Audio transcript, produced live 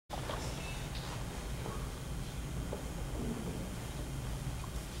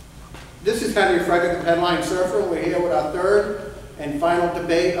This is Henry Frederick, the Headline Surfer. We're here with our third and final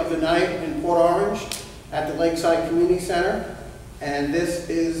debate of the night in Port Orange at the Lakeside Community Center. And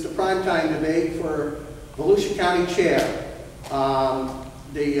this is the primetime debate for Volusia County Chair.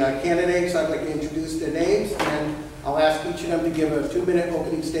 The candidates, I'd like to introduce their names, and I'll ask each of them to give a 2-minute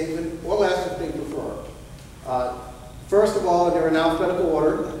opening statement, or less if they prefer. First of all, they're in alphabetical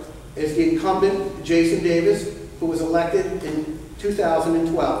order, is the incumbent, Jason Davis, who was elected in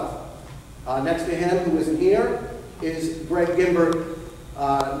 2012. Next to him, who isn't here, is Greg Gimbert.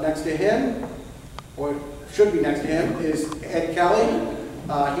 Next to him, or should be next to him, is Ed Kelly.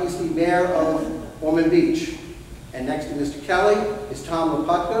 He's the mayor of Ormond Beach. And next to Mr. Kelly is Tom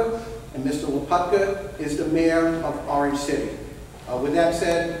Laputka, and Mr. Laputka is the mayor of Orange City. With that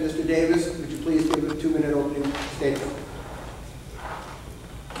said, Mr. Davis, would you please give a 2-minute opening statement?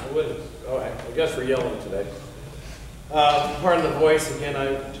 I guess we're yelling today. Pardon the voice, again,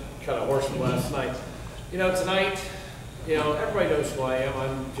 I kind of hoarse from last night. Tonight, everybody knows who I am.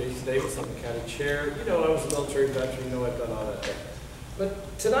 I'm Jason Davis, I'm the county chair. I was a military veteran, I've done all that.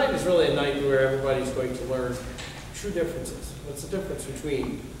 But tonight is really a night where everybody's going to learn true differences. What's the difference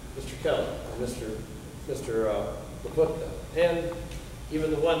between Mr. Kelly and Mr. Laputka, and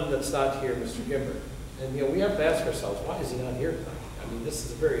even the one that's not here, Mr. Gimbert. And we have to ask ourselves, why is he not here tonight? I mean, this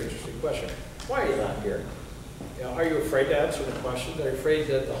is a very interesting question. Why are you not here? Are you afraid to answer the questions? Are you afraid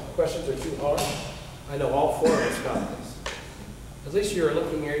that the questions are too hard? I know all four of us got this. At least you're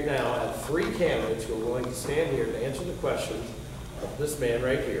looking right now at 3 candidates who are willing to stand here to answer the questions of this man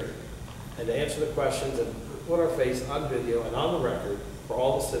right here, and to answer the questions and put our face on video and on the record for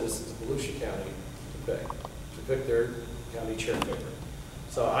all the citizens of Volusia County to pick their county chair favorite.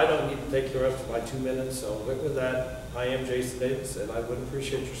 So I don't need to take the rest of my 2 minutes, so with that, I am Jason Davis, and I would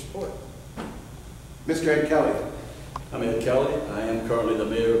appreciate your support. Mr. Ed Kelly. I'm Ed Kelly. I am currently the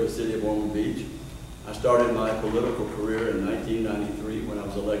mayor of the city of Ormond Beach. I started my political career in 1993 when I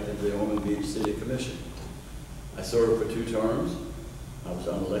was elected to the Ormond Beach City Commission. I served for 2 terms. I was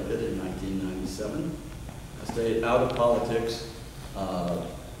unelected in 1997. I stayed out of politics,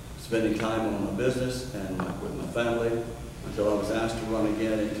 spending time on my business and with my family until I was asked to run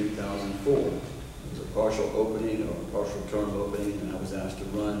again in 2004. It was a partial opening or a partial term opening, and I was asked to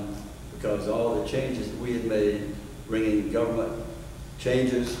run because all the changes that we had made, bringing government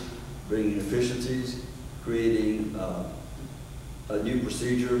changes, bringing efficiencies, creating a new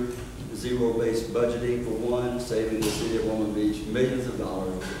procedure, zero-based budgeting for one, saving the city of Ormond Beach millions of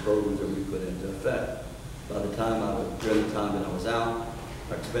dollars with the programs that we put into effect. By the time during the time that I was out,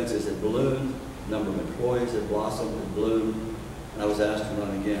 our expenses had ballooned, the number of employees had blossomed and bloomed, and I was asked to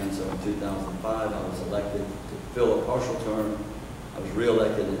run again. So in 2005, I was elected to fill a partial term. I was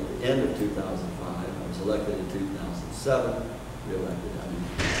re-elected at the end of 2005. I was elected in 2007, re-elected.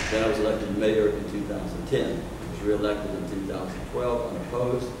 Then I was elected mayor in 2010. I was re-elected in 2012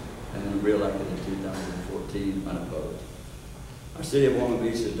 unopposed, and then re-elected in 2014 unopposed. Our city of Ormond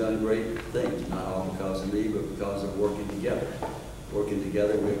Beach has done great things, not all because of me, but because of working together. Working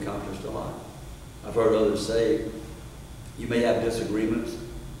together, we accomplished a lot. I've heard others say, you may have disagreements.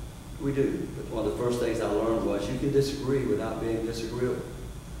 We do, but one of the first things I learned was you can disagree without being disagreeable.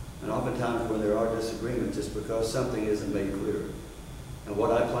 And oftentimes when there are disagreements, it's because something isn't made clear. And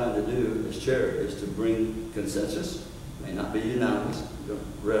what I plan to do as chair is to bring consensus. It may not be unanimous.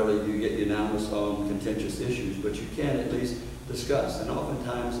 Rarely do you get unanimous on contentious issues, but you can at least discuss. And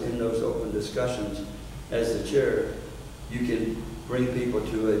oftentimes in those open discussions, as the chair, you can bring people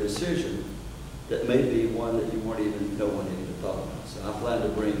to a decision that may be one that you weren't even, no one even thought about. So I plan to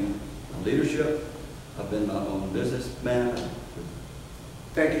bring my leadership. I've been my own businessman.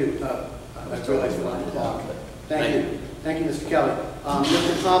 Thank you. That's really fun. Thank you. Thank you, Mr. Kelly.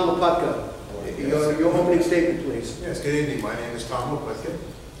 Mr. Tom Laputka, your opening statement, please. Yes, good evening. My name is Tom Laputka.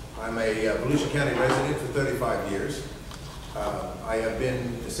 I'm a Volusia County resident for 35 years. I have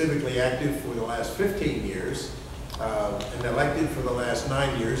been civically active for the last 15 years and elected for the last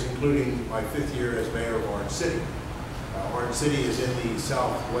 9 years, including my 5th year as mayor of Orange City. Orange City is in the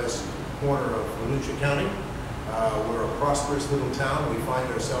southwest corner of Volusia County. We're a prosperous little town. We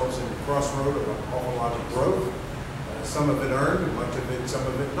find ourselves in the crossroad of an awful lot of growth. Some of it earned, much of it, some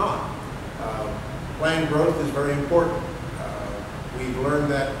of it not. Planned growth is very important. We've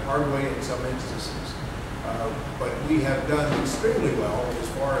learned that hard way in some instances. But we have done extremely well as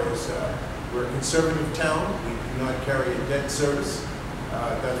far as we're a conservative town. We do not carry a debt service.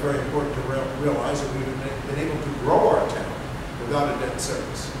 That's very important to realize that we've been able to grow our town without a debt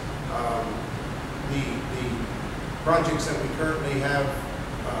service. The projects that we currently have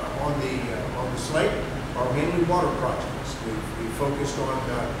on the slate are mainly water projects. We've focused on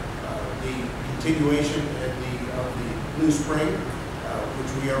the continuation and of the Blue Spring,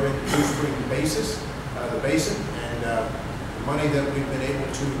 which we are in Blue Spring the basin, and the money that we've been able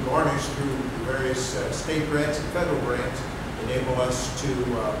to garnish through the various state grants and federal grants enable us to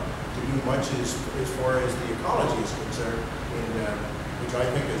do much as far as the ecology is concerned, which I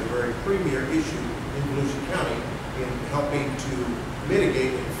think is a very premier issue in Volusia County in helping to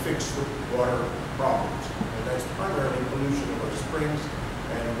mitigate and fix the water problems. And that's primarily pollution of our springs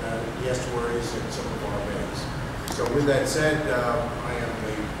and the estuaries and some of our bays. So with that said, I am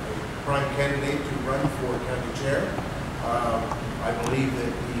a prime candidate to run for county chair. I believe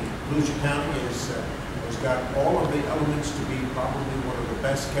that the Volusia County has got all of the elements to be probably one of the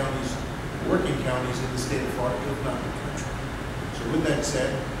best counties, working counties in the state of Florida, if not the country. So with that said,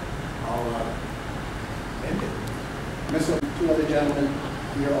 I'll end it. Mr. Two other gentlemen,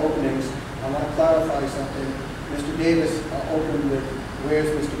 in your openings, I want to clarify something. Mr. Davis opened with, "Where's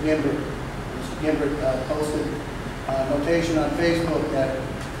Mr. Gimbert?" Mr. Gimbert posted a notation on Facebook that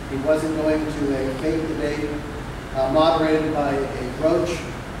he wasn't going to a debate moderated by a roach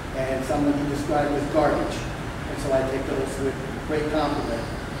and someone he described as garbage. And so I take those with great compliment.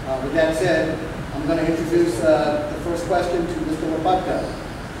 With that said, I'm going to introduce the first question to Mr. Lepupka.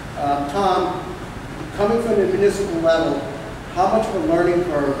 Tom, coming from the municipal level, how much of a learning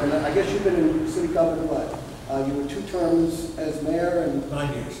curve, and I guess you've been in city government what? You were 2 terms as mayor and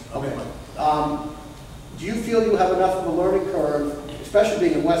 9 years. Okay. Do you feel you have enough of a learning curve, especially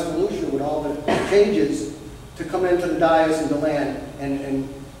being in West Volusia with all the changes, to come into the dais and the land and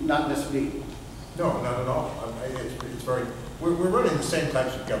not miss a beat? No, not at all. It's very. We're running the same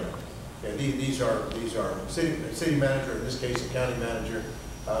types of government. Yeah, these are city manager, in this case a county manager,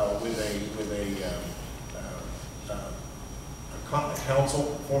 with a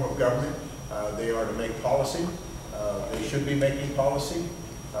council form of government. They are to make policy. They should be making policy.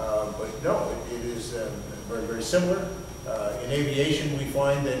 But no, it is very, very similar. In aviation, we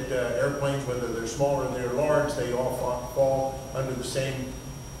find that airplanes, whether they're small or they're large, they all fall under the same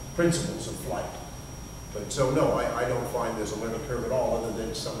principles of flight. But so no, I don't find there's a learning curve at all, other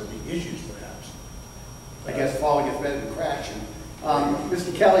than some of the issues perhaps. I guess falling is better than crashing.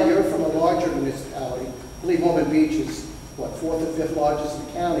 Mr. Kelly, you're from a larger municipality. I believe Ormond Beach is, what, 4th or 5th largest in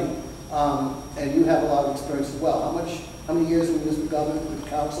the county. And you have a lot of experience as well. How many years in municipal government with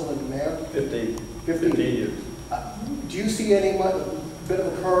council and the mayor? 15 years. Do you see any bit of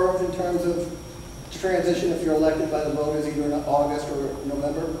a curve in terms of transition if you're elected by the voters either in August or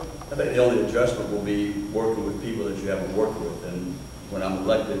November? I think the only adjustment will be working with people that you haven't worked with. And when I'm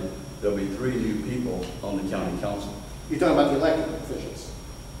elected, there'll be 3 new people on the county council. You're talking about the elected officials?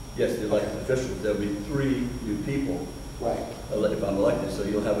 Yes, the elected officials. There'll be 3 new people. Right. If I'm elected, so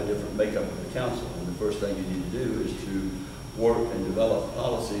you'll have a different makeup of the council. And the first thing you need to do is to work and develop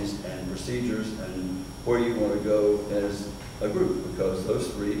policies and procedures and where you want to go as a group, because those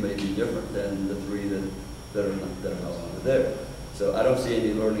 3 may be different than the 3 that are no longer there. So I don't see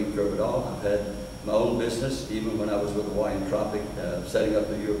any learning curve at all. I've had my own business, even when I was with Hawaiian Tropic, setting up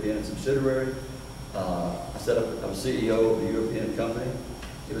a European subsidiary. I was CEO of a European company.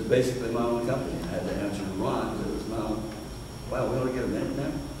 It was basically my own company. I had to answer to Ron because it was my own. Wow, we only get a minute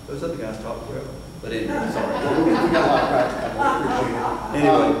now? Those other guys talk forever. But anyway, sorry.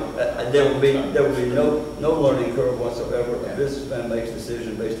 Anyway, there will be no learning curve whatsoever. A businessman makes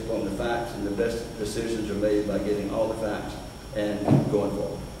decisions based upon the facts, and the best decisions are made by getting all the facts and going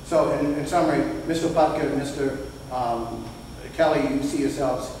forward. So, in summary, Mr. Putka and Mr. Kelly, you see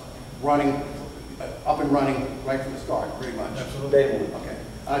yourselves running, up and running right from the start, pretty much. Absolutely. Okay.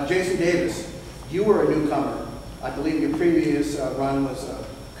 Jason Davis, you were a newcomer. I believe your previous run was a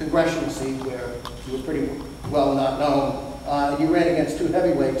congressional seat where you were pretty well not known. You ran against 2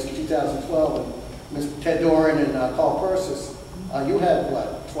 heavyweights in 2012, and Mr. Ted Doran and Carl Persis. You had,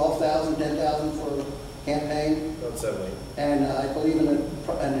 what, 12,000, 10,000 for a campaign? About 7. And I believe in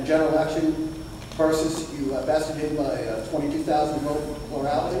the general election, Persis, you bested him by 22,000 vote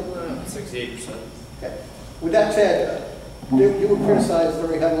plurality? 68%. Okay. With that said, you were criticized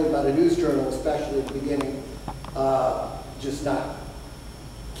very heavily by the news journal, especially at the beginning, just not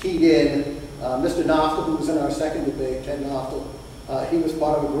keyed in. Mr. Knopfler, who was in our second debate, Ted Knopfler, he was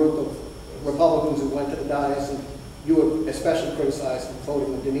part of a group of Republicans who went to the dais, and you were especially criticized for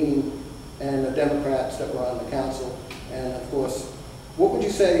voting with Deneen and the Democrats that were on the council. And of course, what would you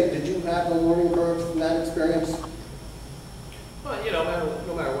say, did you have a learning curve from that experience? Well, you know,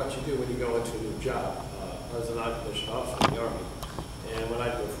 no matter what you do when you go into a new job, I was a non-commissioned officer in the Army, and when I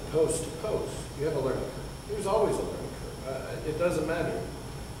go from post to post, you have a learning curve. There's always a learning curve. It doesn't matter.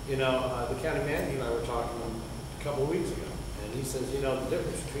 You know, the county manager and I were talking a couple of weeks ago, And he says, you know, the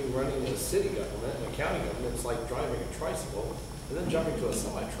difference between running a city government and a county government is like driving a tricycle and then jumping to a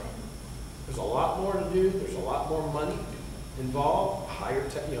semi-truck. There's a lot more to do. There's a lot more money involved, higher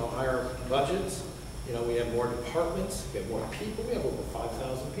budgets. You know, we have more departments, we have more people. We have over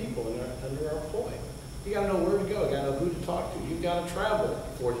 5,000 people under our employ. You got to know where to go. You got to know who to talk to. You've got to travel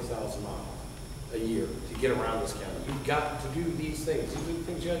 40,000 miles a year to get around this county. You've got to do these things. These are the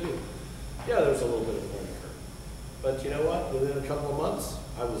things you got to do. Yeah, there's a little bit of a learning curve. But you know what? Within a couple of months,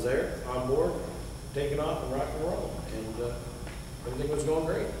 I was there, on board, taking off and rock and roll. And everything was going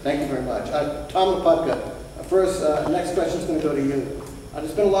great. Thank you very much. Tom Leputka, first, next question is going to go to you.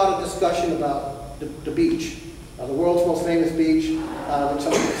 There's been a lot of discussion about the beach, the world's most famous beach, which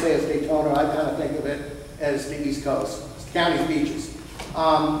some people say is Daytona. I kind of think of it as the East Coast, it's the county's beaches.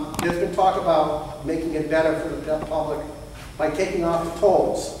 There's been talk about making it better for the public by taking off the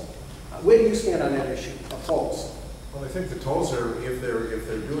tolls. Where do you stand on that issue of tolls? Well, I think the tolls are, if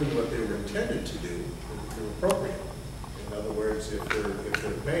they're doing what they were intended to do, they're appropriate. In other words, if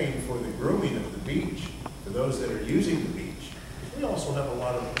they're paying for the grooming of the beach, for those that are using the beach, we also have a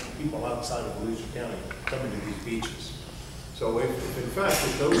lot of people outside of Volusia County coming to these beaches. So if in fact,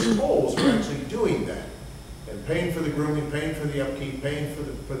 if those tolls are actually doing that, and paying for the grooming, paying for the upkeep, paying for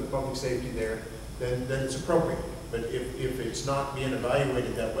the public safety there, then it's appropriate. But if it's not being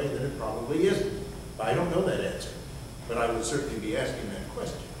evaluated that way, then it probably isn't. I don't know that answer, but I would certainly be asking that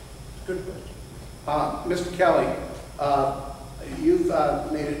question. It's a good question. Mr. Kelly, you've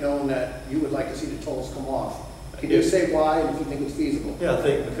made it known that you would like to see the tolls come off. Can you say why and if you think it's feasible? Yeah, I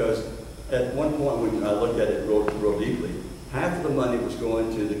think because at one point when I looked at it real deeply, half of the money was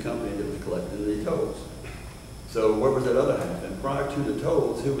going to the company that was collecting the tolls. So where was that other half? And prior to the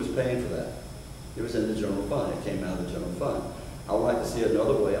tolls, who was paying for that? It was in the general fund. It came out of the general fund. I would like to see it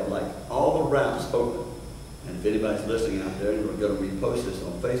another way. I'd like all the ramps open. And if anybody's listening out there and we're going to repost this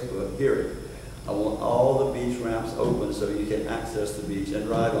on Facebook, hear it. I want all the beach ramps open so you can access the beach and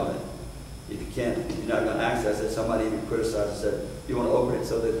ride on it. If you can't, if you're not going to access it, somebody even criticized and said, you want to open it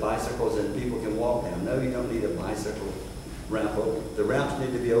so that bicycles and people can walk down. No, you don't need a bicycle ramp open. The ramps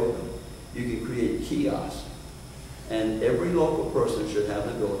need to be open. You can create kiosks. And every local person should have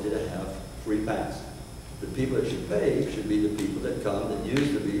the ability to have free pass. The people that should pay should be the people that come, that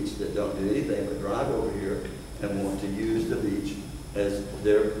use the beach, that don't do anything but drive over here and want to use the beach as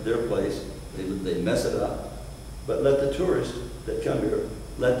their place. They mess it up. But let the tourists that come here,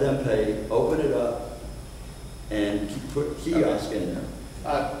 let them pay, open it up, and put kiosks in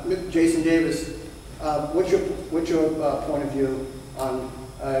there. Jason Davis, what's your point of view on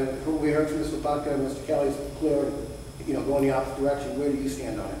who we heard from Mr. Leputka and Mr. Kelly's clear, going the opposite direction? Where do you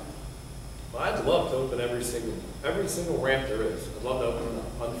stand on it? Well, I'd love to open every single ramp there is. I'd love to open them.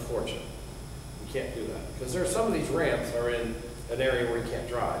 Unfortunately, you can't do that because there are some of these ramps are in an area where you can't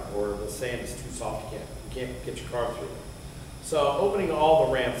drive, or the sand is too soft. You can't get your car through. So opening all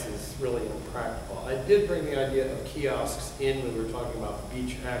the ramps is really impractical. I did bring the idea of kiosks in when we were talking about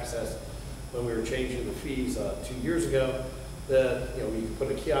beach access when we were changing the fees 2 years ago. That we could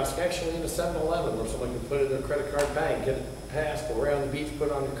put a kiosk actually in a 7-Eleven where someone can put in their credit card bank, get it passed, go around the beach, put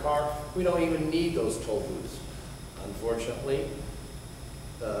it on your car. We don't even need those toll booths. Unfortunately,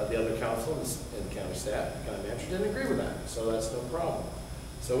 the other council and county staff, county manager didn't agree with that, so that's no problem.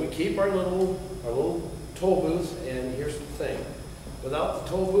 So we keep our little toll booths, and here's the thing: without the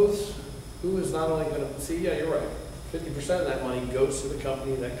toll booths, who is not only going to see? Yeah, you're right. 50% of that money goes to the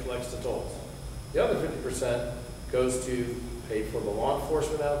company that collects the tolls. The other 50% goes to pay for the law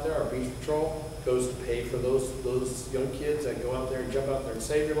enforcement out there, our beach patrol, goes to pay for those young kids that go out there and jump out there and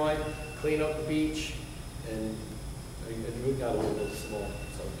save your life, clean up the beach, and we got a little bit small.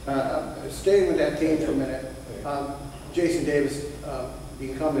 So. Staying with that team for a minute, Jason Davis,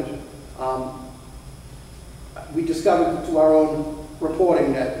 the incumbent, we discovered through our own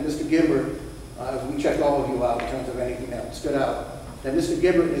reporting that Mr. Gimbert, we checked all of you out in terms of anything that stood out, that Mr.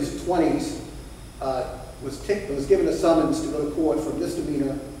 Gimbert in his 20s was given a summons to go to court for a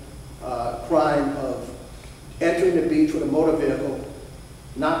misdemeanor crime of entering the beach with a motor vehicle,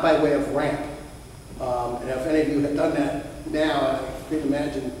 not by way of ramp. And if any of you had done that now, I can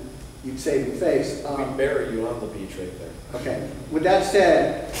imagine you'd save your face. We'd bury you on the beach right there. Okay. With that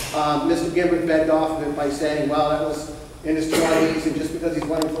said, Mr. Gimbert begged off of it by saying, well, that was in his 20s, and just because he's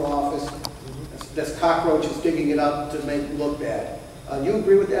running for office, that's cockroaches digging it up to make it look bad. You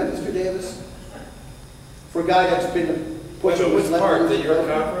agree with that, Mr. Davis? For a guy that's been put So which part, that you're a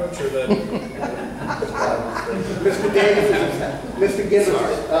cockroach or that? Mr. Davis, Mr.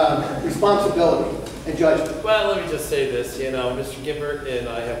 Gimbert's responsibility. and judgment. Well, let me just say this, you know, Mr. Gimbert and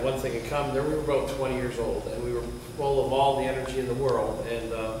I have one thing in common. We were both 20 years old, and we were full of all the energy in the world.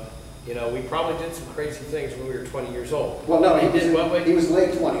 And, you know, we probably did some crazy things when we were 20 years old. Well, no, he was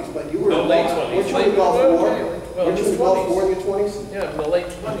late 20s, but you were no, late 20s. Weren't you in Gulf War? Well, Weren't you in Gulf War in your 20s? Yeah, in the late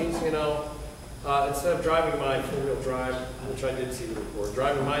 20s, you know, instead of driving my four-wheel drive, which I did see the report,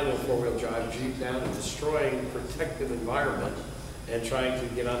 driving my little four-wheel drive Jeep down and destroying protected environment and trying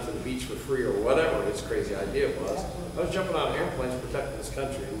to get onto the beach for free or whatever his crazy idea was, I was jumping out of airplanes protecting this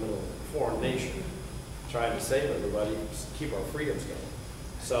country in the middle of a foreign nation, trying to save everybody, keep our freedoms going.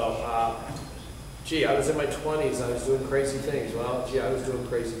 So, gee, I was in my 20s, I was doing crazy things. Well, gee, I was doing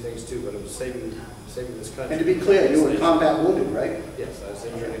crazy things too, but it was saving this country. And to be clear, you were combat wounded, right? Yes, I was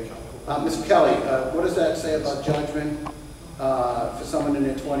injured in combat. Mr. Kelly, what does that say about judgment for someone in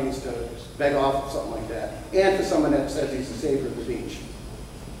their 20s to beg off or something like that? And for someone that says he's the savior of the beach?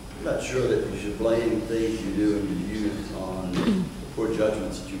 I'm not sure that you should blame things you do in your youth on the poor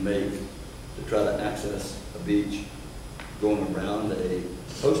judgments that you make to try to access a beach going around a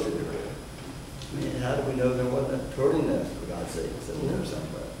posted area. I mean, how do we know there wasn't a turtle nest, for God's sake, sitting there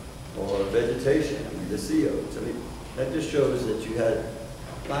somewhere? Or vegetation, I mean, the sea oats. I mean, that just shows that you had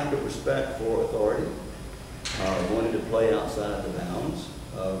lack of respect for authority, wanted to play outside the bounds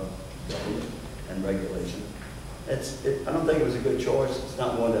of government and regulation. I don't think it was a good choice. It's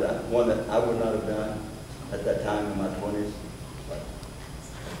not one that I would not have done at that time in my 20s.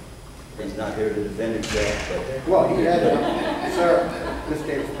 But he's not here to defend himself. But well, he had, sir, Mr.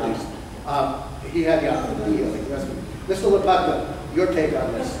 Davis, please. He had the opportunity. Mr. LaPutka, your take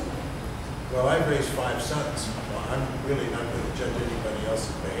on this? Well, I've raised 5 sons. Well, I'm really not going to judge anybody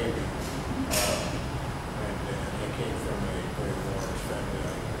else's behavior. And I came from a very large family.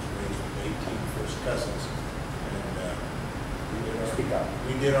 I was raised with 18 first cousins. And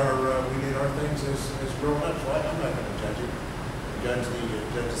we did our things as grown ups. So I'm not going to judge it. Judge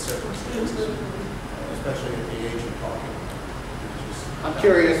the circumstances, especially at the age of talking. I'm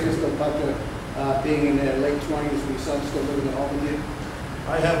curious, Mr. LaPutka, being in their late 20s, your son still living at home with you?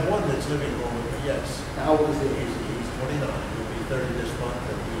 I have one that's living home with me, yes. How old is he? He's 29. He'll be 30 this month,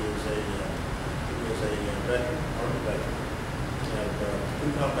 and he is a veteran, Army veteran. He had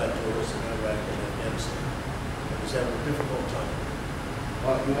 2 combat tours in Iraq and Afghanistan. He's having a difficult time.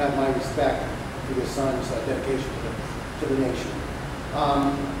 Well, you have my respect for your son's dedication to the nation.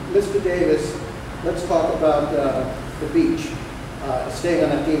 Mr. Davis, let's talk about the beach. Staying on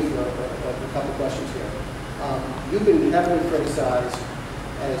that theme for a couple questions here. You've been heavily criticized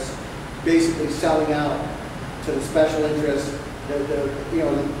as basically selling out to the special interests, the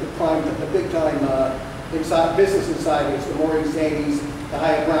big time business insiders, the Maureen Zaney's, the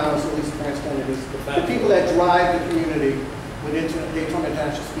Hyatt Browns, the Lisa France Kennedys, the people that drive the community with Daytona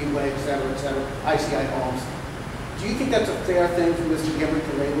International Speedway, et cetera, ICI homes. Do you think that's a fair thing for Mr. Gimbert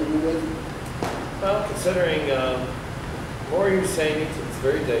to label you with? Well, considering Maureen Zaney, it's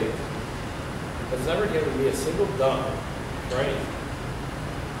very dated, has never given me a single dime for anything.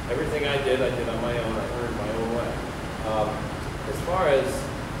 Everything I did on my own. I earned my own way. As far as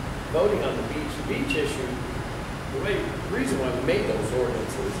voting on the beach issue, the reason why we made those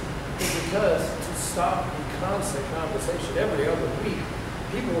ordinances is because to stop the constant conversation every other week,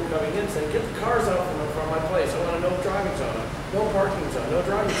 people were coming in saying, get the cars out from my place. I want a no driving zone, no parking zone, no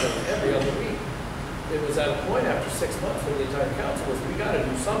driving zone every other week. It was at a point after 6 months when the entire council was, we got to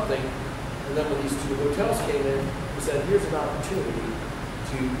do something. And then when these 2 hotels came in, we said, here's an opportunity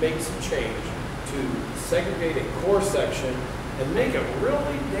to make some change, to segregate a core section and make it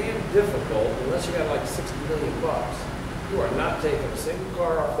really damn difficult, unless you got like $60 million. You are not taking a single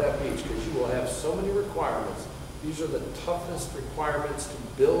car off that beach because you will have so many requirements. These are the toughest requirements to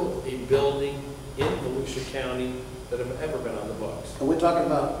build a building in Volusia County that have ever been on the books. And we're talking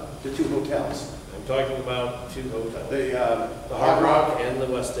about the 2 hotels. I'm talking about 2 hotels. The Hard Rock and the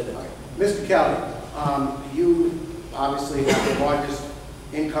West Inn. Mr. Kelly, you obviously have the largest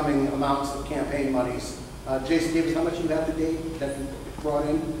incoming amounts of campaign monies. Jason Davis, how much you have to date that you brought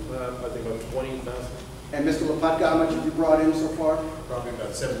in? I think about 20,000. And Mr. LaPutka, how much have you brought in so far? Probably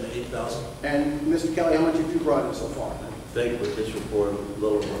about 7,000 to 8,000. And Mr. Kelly, how much have you brought in so far? I think with this report, a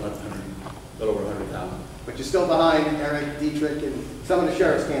little over 100,000. But you're still behind Eric Dietrich and some of the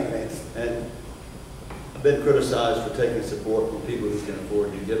sheriff's candidates. And I've been criticized for taking support from people who can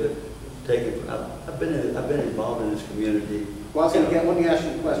afford to give it. I've been involved in this community. Well, I was going to let me ask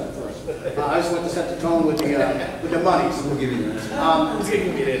you a question first. I just want to set the tone with the monies. We'll give you the answer. Who's going to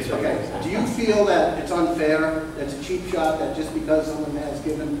give me the answer? Okay. Do you feel that it's unfair, that it's a cheap shot, that just because someone has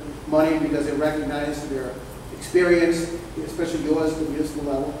given money because they recognize their experience, especially yours at the municipal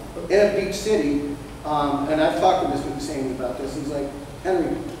level, in a beach city, And I've talked to Mr. Hussein about this. He's like,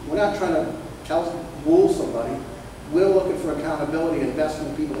 Henry, we're not trying to rule somebody. We're looking for accountability and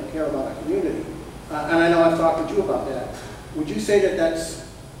investment in people that care about our community. And I know I've talked to you about that. Would you say that that's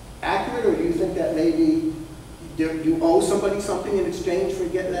accurate, or do you think that maybe you owe somebody something in exchange for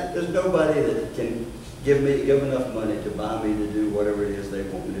getting that? There's nobody that can give enough money to buy me to do whatever it is they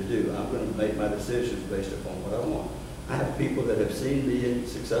want me to do. I'm going to make my decisions based upon what I want. I have people that have seen me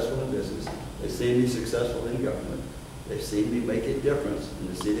successful in business. They've seen me successful in government. They've seen me make a difference in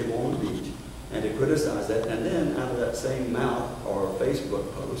the city of Ormond Beach. And to criticize that, and then out of that same mouth or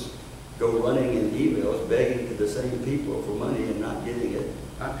Facebook post, go running in emails begging to the same people for money and not getting it,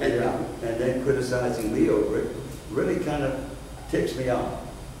 and then criticizing me over it, really kind of ticks me off.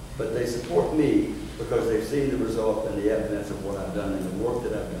 But they support me because they've seen the result and the evidence of what I've done and the work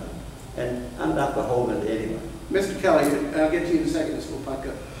that I've done. And I'm not beholden to anyone. Mr. Kelly, and I'll get to you in a second, Mr.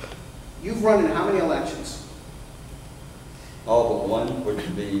 Lopaka. You've run in how many elections? All but one, which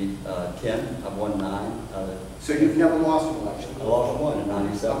would be 10. I've won 9. So you've never lost an election? I lost one in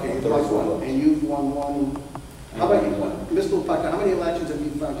 97. Okay, you've lost one, and you've won one. How about you, Mr. Lopaka, how many elections have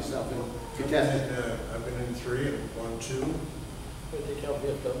you found yourself in contested? I've been in 3 and won 2. But they count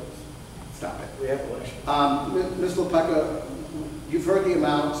VFWs. Stop it. We have elections. Mr. Lopaka, you've heard the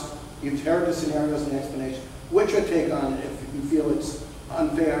amounts, you've heard the scenarios and explanations. What's your take on it if you feel it's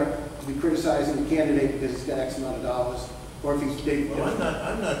unfair to be criticizing the candidate because he's got X amount of dollars? Or if he's dating. Well,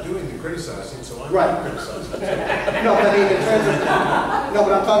 I'm not doing the criticizing, so I'm right. not criticizing. No, but I mean, in terms of, no,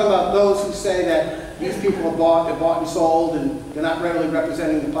 but I'm talking about those who say that these people are bought and sold, and they're not really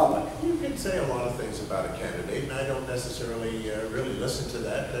representing the public. You can say a lot of things about a candidate, and I don't necessarily really listen to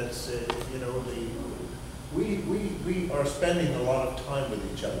that. That's, you know, we are spending a lot of time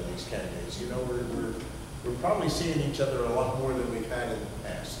with each other, these candidates. You know, we're probably seeing each other a lot more than we've had in the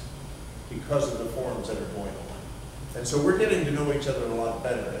past because of the forums that are going on. And so we're getting to know each other a lot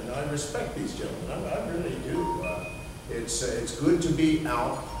better, and I respect these gentlemen. I really do. It's good to be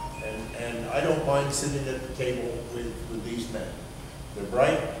out, and I don't mind sitting at the table with these men. They're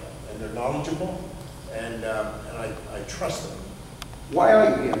bright, and they're knowledgeable, and I trust them. Why are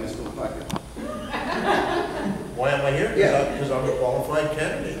you here, Mr. Lopaka? Why am I here? Yeah. Because I'm a qualified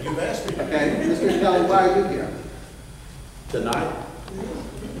candidate. You've asked me. Okay, Mr. Kelly, why are you here? Tonight,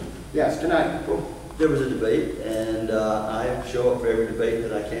 Yes, tonight. there was a debate, and I show up for every debate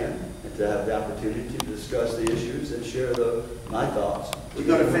that I can, and to have the opportunity to discuss the issues and share my thoughts. Do you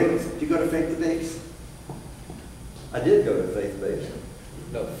go to fake debates? I did go to faith-based.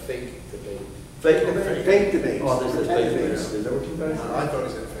 No, fake debate. Fake debate? Fake debates. Oh, this is Pretend fake debates. debates. Is that what you guys I thought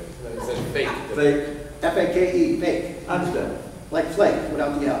he said fake. No, it said fake debate. Fake. F-A-K-E, fake. I understand. Like flake,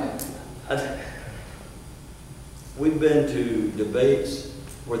 without the L. We've been to debates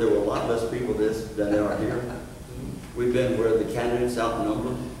where there were a lot less people than there are here. We've been where the candidates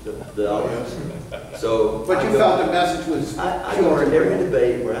outnumber the audience. So, But you felt the message was I go pure to and every real.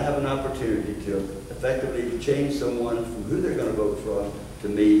 debate where I have an opportunity to effectively change someone from who they're going to vote for to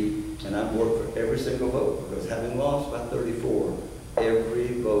me, and I've worked for every single vote, because having lost by 34,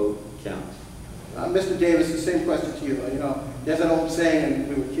 every vote counts. Mr. Davis, the same question to you. You know, there's an old saying,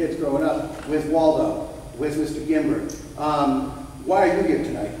 when we were kids growing up, where's Waldo? Where's Mr. Gimbert? Why are you here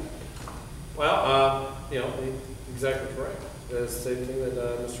tonight? Well, you know, exactly correct. The same thing that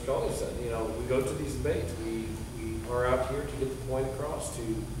Mr. Colley said. You know, we go to these debates. We are out here to get the point across, to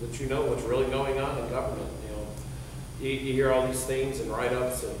let you know what's really going on in government. You know, you hear all these things and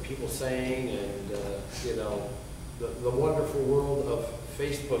write-ups and people saying, and you know, the wonderful world of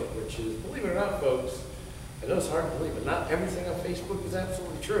Facebook, which is, believe it or not, folks, I know it's hard to believe, but not everything on Facebook is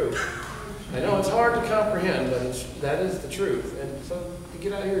absolutely true. I know it's hard to comprehend, but that is the truth. And so to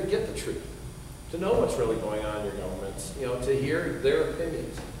get out here and get the truth, to know what's really going on in your governments, you know, to hear their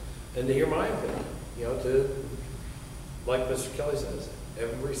opinions, and to hear my opinion, you know, to, like Mr. Kelly says,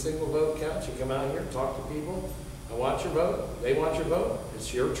 every single vote counts. You come out here, talk to people, I want your vote, they want your vote,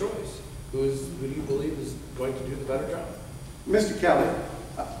 it's your choice. Who do you believe is going to do the better job? Mr. Kelly,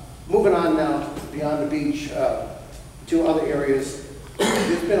 moving on now beyond the beach to other areas,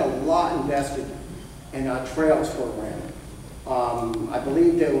 there's been a lot invested in our trails program. I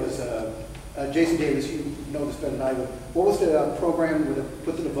believe there was Jason Davis, you know this better than I would. What was the program with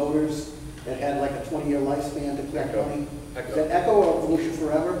put to the voters that had like a 20-year lifespan to collect money? Is that Echo or Volusia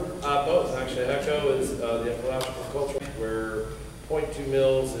Forever? Both, actually. Echo is the ecological culture, where 0.2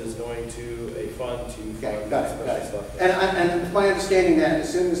 mils is going to a fund to fund special stuff. And it's my understanding that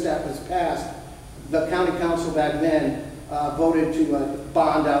as soon as that was passed, the county council back then voted to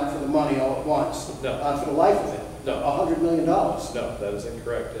bond out for the money all at once. No. For the life of it. No. $100 million. No, that is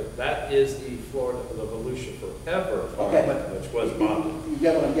incorrect. That is the Volusia Forever Fund, Okay, but which was bonded. You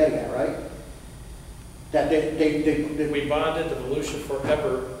get what I'm getting at, right? That they We bonded the Volusia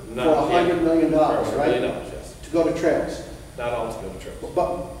Forever. for $100 million, $100 right? million, yes. To go to trails. Not all to go to trails.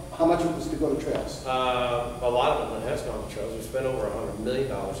 But how much was to go to trails? A lot of it has gone to trails. We spent over $100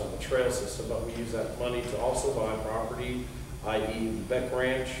 million on the trail system, but we use that money to also buy property, i.e. the Beck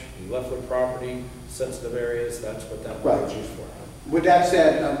Ranch, the Leftwood property, sensitive areas. That's what that money is used for. With that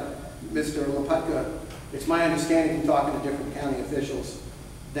said, Mr. Leputka, it's my understanding from talking to different county officials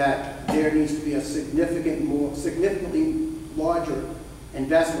that there needs to be a significantly larger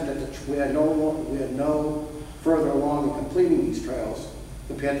investment that we are no further along in completing these trails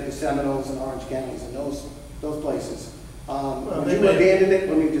compared to the Seminoles and Orange counties and those places. Would you abandon it?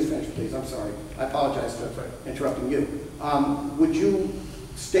 Let me just finish, please. I'm sorry. I apologize for interrupting you. Would you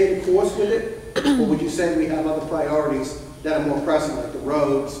stay the course with it, or would you say we have other priorities that are more pressing, like the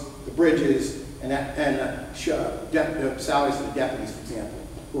roads, the bridges, and salaries for the deputies, for example,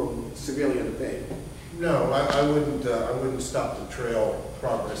 who are severely underpaid? No, I wouldn't stop the trail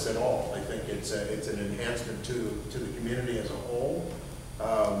progress at all. I think it's an enhancement to the community as a whole.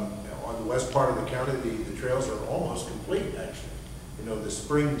 On the west part of the county, the trails are almost complete, actually. You know, the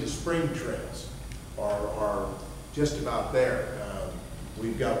spring to spring trails are just about there.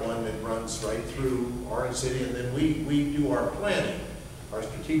 We've got one that runs right through Orange City, and then we do our planning, our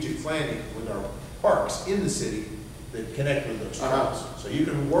strategic planning with our parks in the city that connect with those trails. So you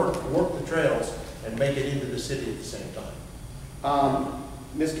can work the trails and make it into the city at the same time.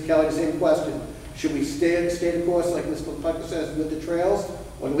 Mr. Kelly, the same question. Should we stay the course, like Mr. Leputka says, with the trails?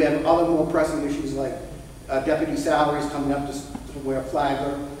 Or do we have other more pressing issues like deputy salaries coming up to where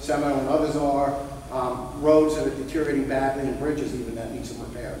Flagler, Seminole, and others are, roads that are deteriorating badly, and bridges even that need some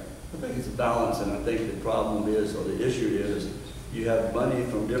repair? I think it's a balance, and I think the problem is, or the issue is, you have money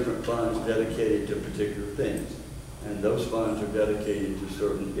from different funds dedicated to particular things. And those funds are dedicated to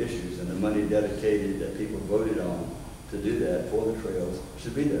certain issues, and the money dedicated that people voted on to do that for the trails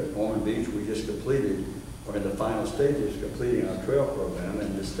should be there. Ormond Beach, we just completed, or in the final stages, completing our trail program,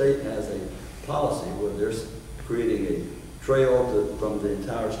 and the state has a policy where they're creating a trail from the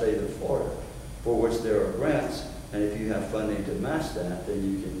entire state of Florida, for which there are grants, and if you have funding to match that, then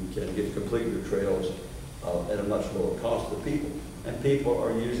you can get complete your trails at a much lower cost to people. And people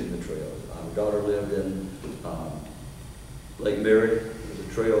are using the trails. Our daughter lived in Lake Mary. There's a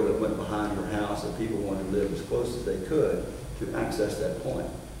trail that went behind her house, and people wanted to live as close as they could to access that point.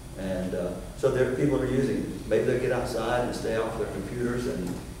 And so there, people are using it. Maybe they'll get outside and stay off their computers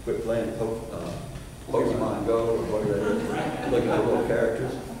and quit playing Pokemon Go or whatever that is, looking at little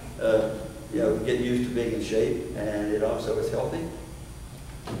characters. You know, get used to being in shape, and it also is healthy.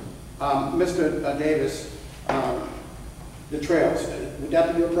 Mr. Davis, the trails, would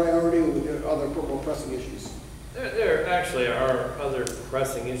that be a priority, or would there other more pressing issues? There actually are other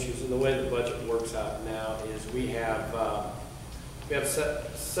pressing issues, and the way the budget works out now is we have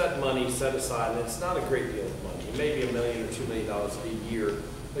set money set aside, and it's not a great deal of money. It may be $1 million or $2 million a year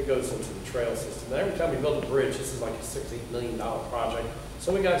that goes into the trail system. And every time we build a bridge, this is like a $6-8 million project.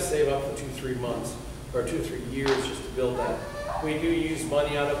 So we got to save up for 2-3 months or 2 or 3 years just to build that. We do use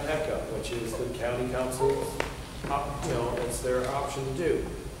money out of ECHO, which is the county council's, it's their option to do.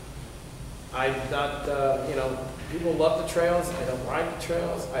 I'm not, people love the trails. I don't ride the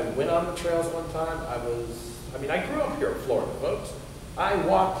trails. I went on the trails one time. I grew up here in Florida, folks. I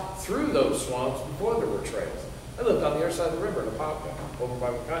walked through those swamps before there were trails. I lived on the other side of the river in Apopka, over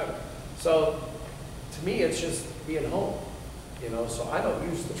by Wakanda. So, to me, it's just being home. So I don't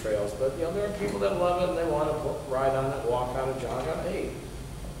use the trails, but there are people that love it and they want to ride on it, walk on it, jog on it. Hey,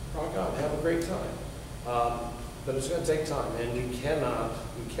 rock on, have a great time. But it's going to take time, and we cannot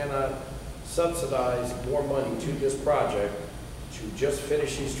subsidize more money to this project to just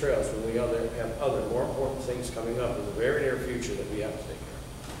finish these trails when we have other more important things coming up in the very near future that we have to take care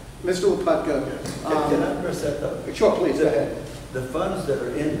of. Mr. Leputka. Can I press that though? Sure, please, go ahead. The funds that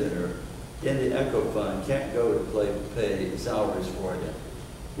are in there, in the ECHO fund, can't go to pay salaries for it.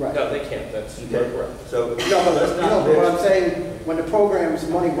 Right. No, they can't. That's correct. So but what I'm saying, when the program's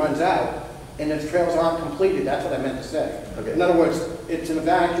money runs out and the trails aren't completed, that's what I meant to say. Okay. In other words, it's in a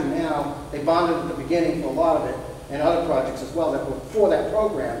vacuum now. They bonded at the beginning for a lot of it and other projects as well that were for that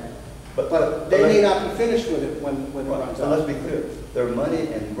program. But they may not be finished with it when it runs so out. let's be clear. There are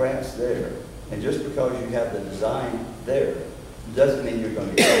money and grants there. And just because you have the design there doesn't mean you're going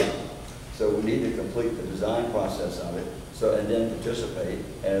to get it. So we need to complete the design process of it, and then participate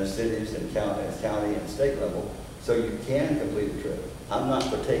as cities and county and state level, so you can complete the trail. I'm not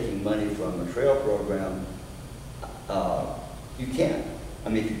for taking money from a trail program you can't. I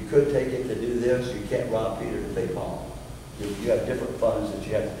mean, if you could take it to do this, you can't rob Peter to pay Paul. You have different funds that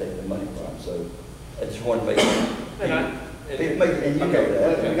you have to take the money from, so I just want to make and you know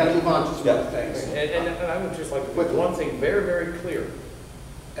that. We gotta move on to some Yeah. other things. And I would just like to put one thing very, very clear.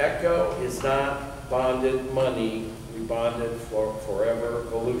 ECHO is not bonded money. We bonded for Forever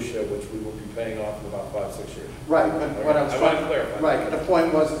Volusia, which we will be paying off in about 5-6 years. Right, but what I was I trying want to clarify. Right, the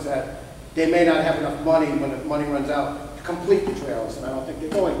point was is that they may not have enough money when the money runs out to complete the trails, and I don't think they're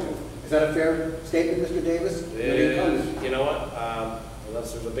going to. Is that a fair statement, Mr. Davis? You know what,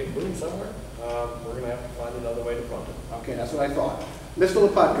 unless there's a big boom somewhere, we're gonna have to find another way to fund it. Okay, that's what I thought. Mr.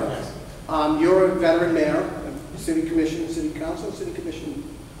 Leputka, you're a veteran mayor, city commission, city council, city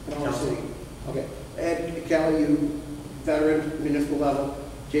commission, in our city. Okay, Ed Kelly, you veteran municipal level.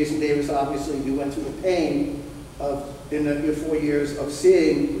 Jason Davis, obviously, you went through the pain of, in your 4 years of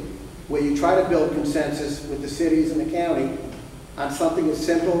seeing where you try to build consensus with the cities and the county on something as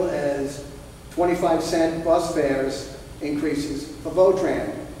simple as 25-cent bus fares increases for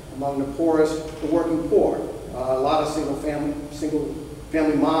Votran among the poorest, the working poor. A lot of single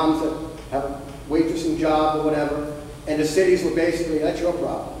family moms that have a waitressing job or whatever, and the cities were basically, that's your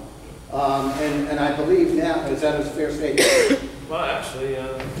problem. And I believe now, is that a fair statement? Well, actually,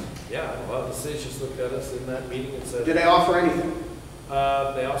 yeah, well, the cities just looked at us in that meeting and said. Did they offer anything?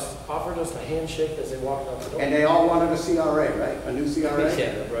 They also offered us a handshake as they walked out the door. And they all wanted a CRA, right? A new CRA? Yeah,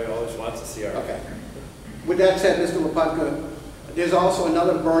 everybody always wants a CRA. Okay. With that said, Mr. Leputka, there's also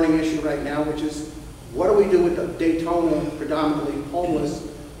another burning issue right now, which is what do we do with the Daytona predominantly homeless?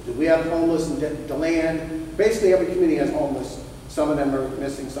 Do we have homeless in DeLand? Basically, every community has homeless. Some of them are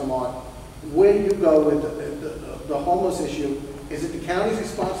missing, some aren't. Where do you go with the homeless issue? Is it the county's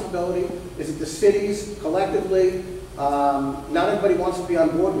responsibility? Is it the cities collectively? Not everybody wants to be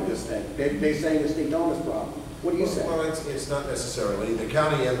on board with this thing. They're saying it's Daytona's problem. What do you say? Well, it's not necessarily. The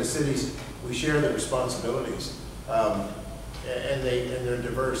county and the cities, we share the responsibilities, and they're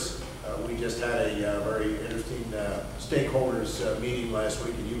diverse. We just had a very interesting stakeholders meeting last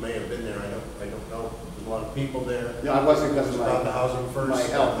week, and you may have been there. I don't know. There's a lot of people there. No, I wasn't because It of was about the Housing my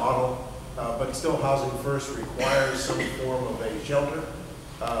First health. model, but still Housing First requires some form of a shelter,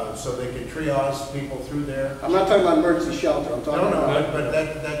 so they can triage people through there. I'm not talking about emergency shelter. I'm talking No, about... but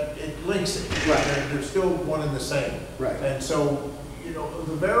that it links it. Right. They're still one and the same. Right. And so, you know,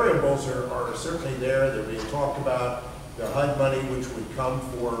 the variables are certainly there. They're being talked about. The HUD money, which would come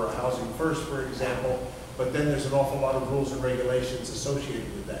for Housing First, for example, but then there's an awful lot of rules and regulations associated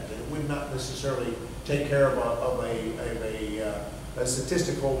with that. And it would not necessarily take care of a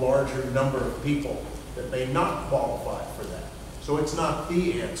statistical larger number of people that may not qualify for that. So it's not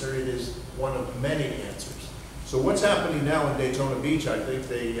the answer, it is one of many answers. So what's happening now in Daytona Beach, I think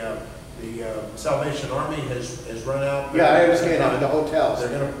the Salvation Army has run out. Yeah, I understand that with the hotels.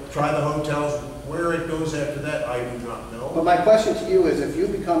 They're going to try the hotels. Where it goes after that, I do not know. But my question to you is, if you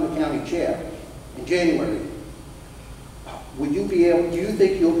become the county chair in January, would you be able, do you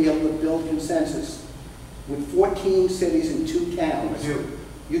think you'll be able to build consensus with 14 cities and 2 towns? I do.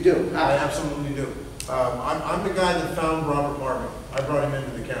 You do? I absolutely do. I'm the guy that found Robert Marvin. I brought him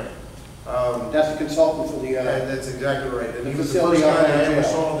into the county. That's the consultant for the... And that's exactly right. And the he was the facility first guy on I the ever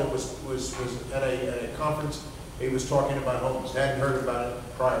jail. saw that was at a conference. He was talking about homeless. Hadn't heard about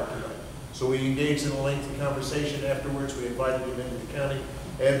it prior to that. So we engaged in a lengthy conversation afterwards. We invited him into the county.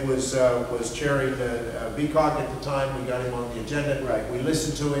 Ed was chairing VCOG at the time. We got him on the agenda. Right. We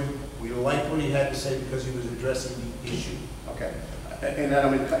listened to him. We liked what he had to say because he was addressing the issue. Okay. And I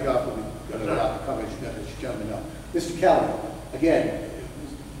don't mean to cut you off, but we've got a lot of coverage, as you gentlemen know. Mr. Kelly, again,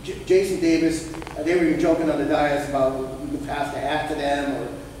 Jason Davis, they were joking on the dais about we could pass the hat to them or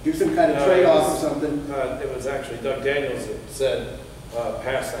do some kind of trade-off or something. It was actually Doug Daniels that said,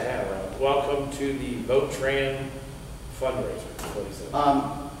 pass the hat around. Welcome to the Votran fundraiser, is what he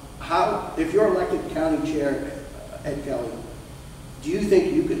said. If you're elected county chair, Ed Kelly, do you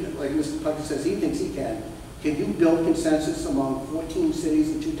think you could, like Mr. Puckett says, he thinks he can you build consensus among 14 cities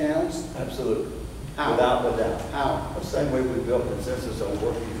and 2 towns? Absolutely. How? Without a doubt. How? The same way we built consensus on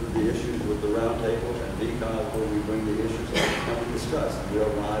working through the issues with the roundtable and VCOG, where we bring the issues up and we discuss. And we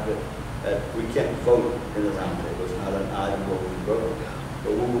arrive at we can't vote in the roundtable. It's not an item where we vote.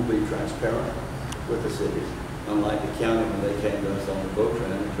 But we will be transparent with the cities. Unlike the county when they came to us on the boat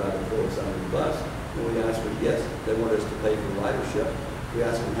train and tried to throw us under the bus. When we asked them, yes, they want us to pay for ridership. We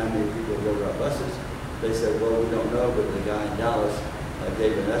asked them how many people rode our buses. They said, well, we don't know, but the guy in Dallas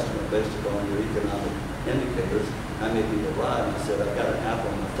gave an estimate based upon your economic indicators, how many people ride. And he said, I've got an app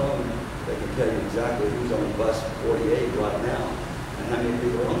on my phone that can tell you exactly who's on bus 48 right now and how many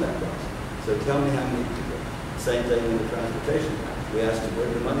people are on that bus. So tell me how many people. Same thing in the transportation. We asked them, where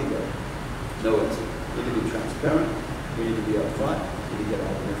did the money go? No answer. We need to be transparent. We need to be upfront. We need to get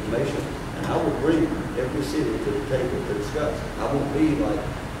all the information. And I will bring every city to the table to discuss. I won't be like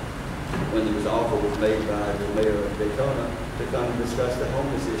when there was an offer was made by the mayor of Daytona to come and discuss the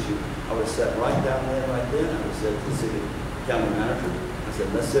homeless issue. I would have sat right down there right then. I would have said to the city county manager, I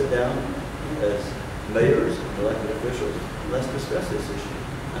said, let's sit down as mayors and elected officials, and let's discuss this issue.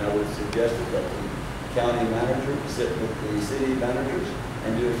 And I would have suggested that the county manager sit with the city managers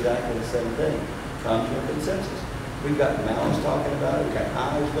and do exactly the same thing. Come to a consensus. We've got mouths talking about it, we've got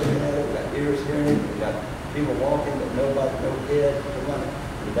eyes looking at it, we've got ears hearing it, we've got people walking, but nobody, no head to run it.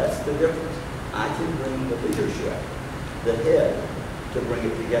 And that's the difference. I can bring the leadership, the head, to bring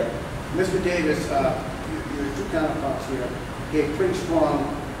it together. Mr. Davis, your two counterparts here gave pretty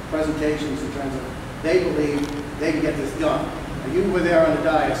strong presentations in terms of they believe they can get this done. And you were there on the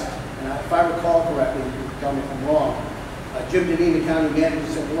dais, and if I recall correctly, you can tell me if I'm wrong, Jim Deneen, the county manager,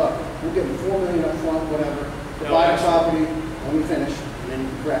 said, look, we'll give them $4 million up front, whatever, to buy the property, let me finish, and then you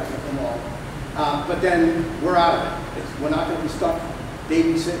can correct me if I'm wrong. But then we're out of it. We're not going to be stuck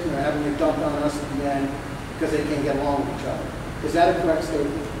babysitting or having it dumped on us at the end because they can't get along with each other. Is that a correct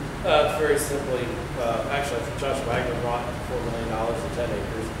statement? Very simply, actually, Josh Wagner bought $4 million and 10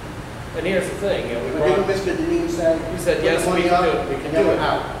 acres. And here's the thing, you know, we But brought. didn't Mr. Deneen say? He said, yes, we can do it. We can do it.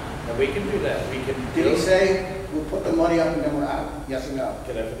 And we can do that. We can. Did he say, we'll put the money up and then we're out? Yes or no?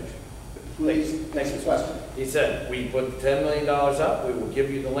 Can I finish? Please, next question. He said, we put $10 million up, we will give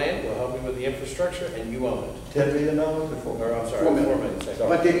you the land, we'll help you with the infrastructure, and you own it. $10 million before? Or, I'm sorry, $4 $4 million. million. Sorry.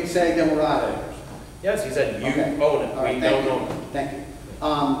 But did he say then we're out of it? Yes, he said, you Okay. own it, All right, we thank don't you. own it. Thank you.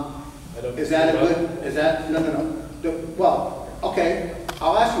 I don't Is that a think good, is that, no. Well, okay,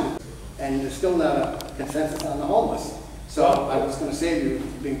 I'll ask you, and there's still not a consensus on the homeless. So I was going to save you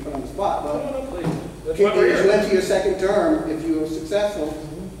from being put on the spot. No, Well, no, please. That's why we're as you here. enter your second term, if you are successful,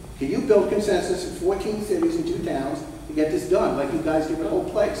 can you build consensus in 14 cities and 2 towns to get this done, like you guys did the whole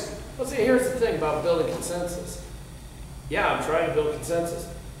place? Well, see, here's the thing about building consensus. Yeah, I'm trying to build consensus.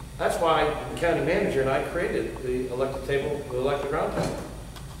 That's why the county manager and I created the elected table, the elected round table.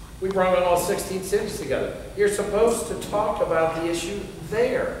 We brought in all 16 cities together. You're supposed to talk about the issue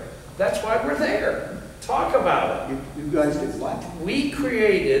there. That's why we're there. Talk about it. You guys did what? We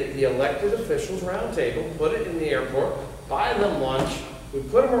created the elected officials roundtable, put it in the airport, buy them lunch. We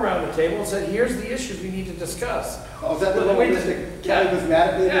put them around the table and said, here's the issues we need to discuss. Oh, is that the Well, one we- Mr. Kelly was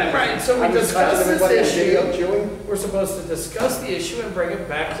mad at me? Yeah, right. So we I was discussed touching this everybody on issue. video chewing? We're supposed to discuss the issue and bring it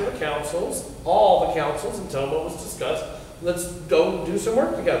back to the councils, all the councils, and tell them what was discussed. Let's go do some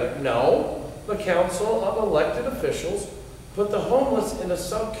work together. No, the council of elected officials put the homeless in a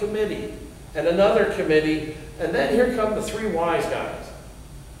subcommittee and another committee, and then here come the 3 wise guys.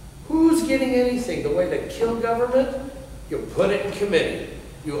 Who's getting anything? The way to kill government? You put it in committee.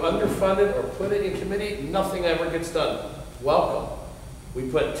 You underfund it or put it in committee, nothing ever gets done. Welcome. We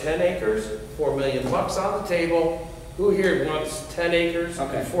put 10 acres, $4 million on the table. Who here wants 10 acres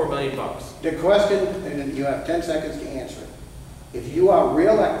Okay. and $4 million? The question, and then you have 10 seconds to answer it. If you are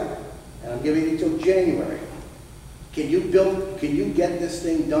reelected, and I'm giving you till January, can you get this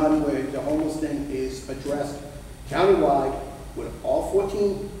thing done where the homeless thing is addressed countywide with all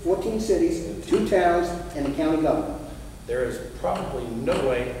 14 cities, 2 towns, and the county government? There is probably no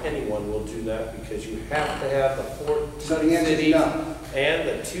way anyone will do that because you have to have the 14 So the answer is cities no. and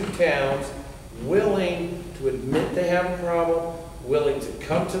the 2 towns willing to admit they have a problem, willing to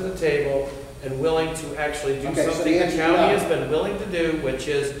come to the table, and willing to actually do Okay, so something the the answer is county no. has been willing to do, which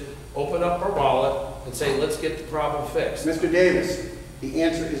is open up our wallet and say, let's get the problem fixed. Mr. Davis, the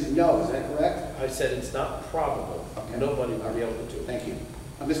answer is no, is that correct? I said it's not probable. Okay. Nobody will be able to do it. Thank you.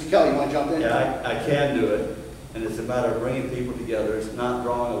 Mr. Kelly, you want to jump in? Yeah, I can do it, and it's a matter of bringing people together. It's not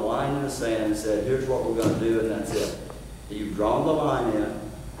drawing a line in the sand and said, here's what we're going to do, and that's it. You've drawn the line in,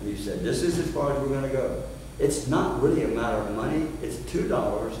 and you said, this is as far as we're going to go. It's not really a matter of money. It's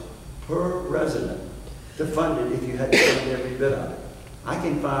 $2 per resident to fund it if you had to fund every bit of it. I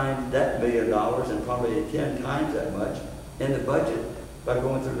can find that $1 million and probably 10 times that much in the budget by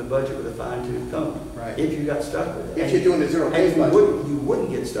going through the budget with a fine-tooth comb. Right. If you got stuck with it. If you're doing a zero-based And budget. you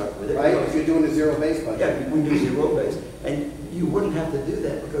wouldn't get stuck with it. Right, if you're doing a zero-based budget. Yeah, we do zero-based. And you wouldn't have to do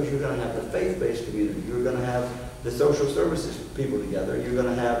that because you're going to have the faith-based community. You're going to have the social services people together. You're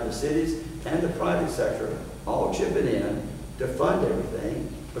going to have the cities and the private sector all chipping in to fund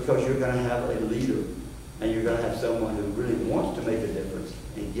everything because you're going to have a leader and you're going to have someone who really wants to make a difference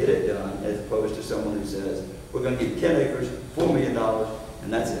and get it done as opposed to someone who says, we're going to give 10 acres, $4 million,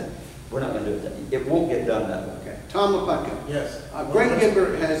 and that's it. We're not going to do it. It won't get done that way. Okay. Tom Leputka. Yes. Greg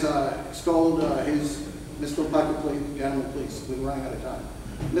Gimbert has extolled his Mr. Lepaka, please, gentlemen, please, we're running out of time.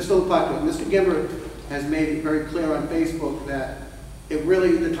 Mr. Lepaka, Mr. Gimbert has made it very clear on Facebook that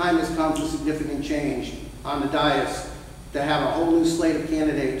the time has come for significant change on the dais to have a whole new slate of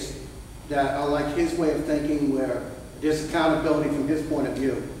candidates that are like his way of thinking, where there's accountability from his point of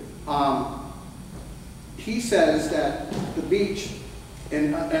view. He says that the beach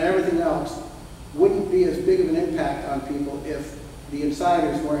and everything else wouldn't be as big of an impact on people if the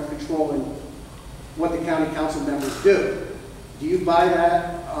insiders weren't controlling what the county council members do. Do you buy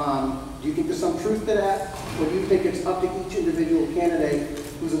that? Do you think there's some truth to that? Or do you think it's up to each individual candidate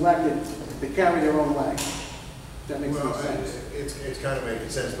who's elected to carry their own flag? That makes Well, sense. it's kind of making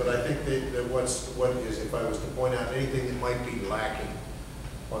sense, but I think that what is, if I was to point out anything that might be lacking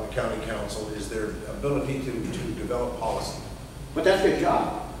on the county council, is their ability to develop policy. But that's their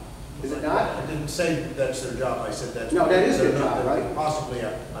job, is it not? I didn't say that's their job, I said that's. No, that is their they're not- job, right? Possibly,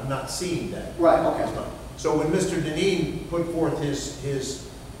 I'm not seeing that. Right, okay. So when Mr. Deneen put forth his,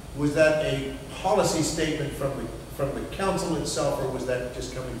 was that a policy statement from the council itself, or was that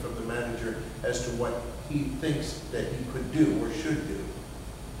just coming from the manager as to what he thinks that he could do or should do?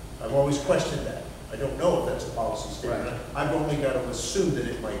 I've always questioned that. I don't know if that's a policy statement. Right. I've only got to assume that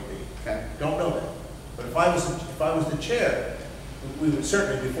it might be. Okay. Don't know that. But if I was the chair, we would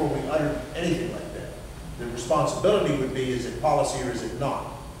certainly, before we uttered anything like that, the responsibility would be, is it policy or is it not?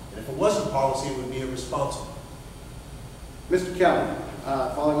 And if it wasn't policy, it would be irresponsible. Mr. Kelly,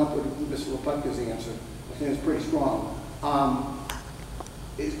 following up with Mr. Lepaka's answer, I think it's pretty strong.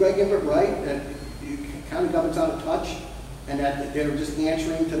 Is Greg Gimbert right that the county government's out of touch and that they're just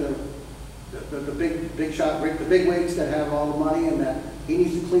answering to the big shot, the big wigs that have all the money, and that he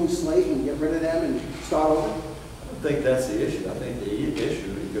needs a clean slate and get rid of them and start over? I don't think that's the issue. I think the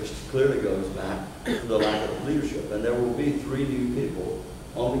issue just clearly goes back to the lack of leadership. And there will be 3 new people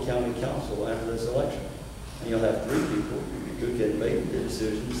on the county council after this election. And you'll have 3 people who can make the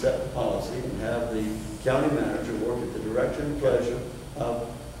decision, set the policy, and have the county manager work at the direction and pleasure of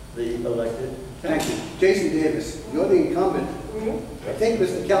the elected Thank council. you. Jason Davis, you're the incumbent. I think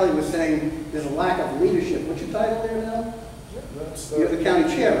Mr. Kelly was saying there's a lack of leadership. What's your title there now? You're the county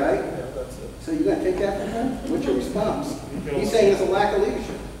chair, right? Yeah, that's it. So you're going to take that from him? What's your response? He's saying there's a lack of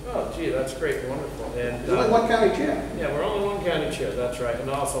leadership. Oh, gee, that's great, wonderful. And, There's only one county chair. yeah, we're only one county chair, that's right, and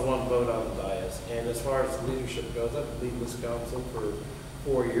also one vote on the dais. And as far as leadership goes, I've been leading this council for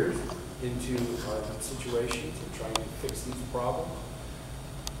 4 years into our situations and trying to fix these problems.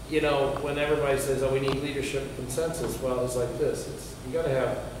 You know, when everybody says, oh, we need leadership and consensus, well, it's like this. You got to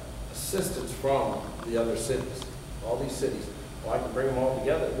have assistance from the other cities, all these cities. Well, I can bring them all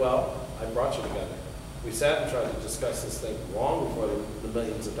together. Well, I brought you together. We sat and tried to discuss this thing long before the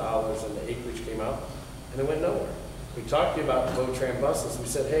millions of dollars and the acreage came out, and it went nowhere. We talked to you about the Votran buses. We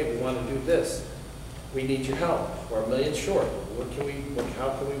said, hey, we want to do this. We need your help. We're $1 million short.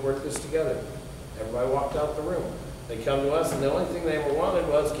 How can we work this together? Everybody walked out the room. They come to us, and the only thing they ever wanted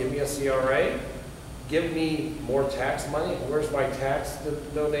was, give me a CRA, give me more tax money. Where's my tax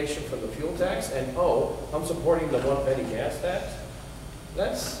donation from the fuel tax? And oh, I'm supporting the 1 penny gas tax.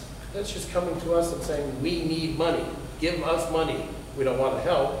 That's just coming to us and saying, we need money. Give us money. We don't want to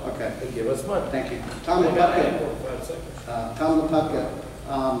help, Okay. but give us money. Thank you. Tom Lepaka. Tom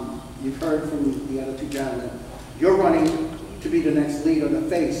Lepaka, you've heard from the other 2 gentlemen. You're running to be the next leader, the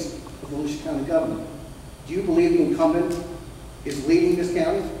face of Volusia County government. Do you believe the incumbent is leading this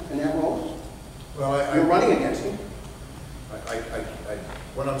county in that role? Well, You're running against him.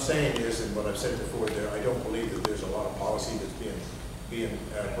 What I'm saying is, and what I've said before, I don't believe that there's a lot of policy that's being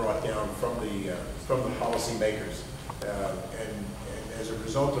brought down from the policymakers, and as a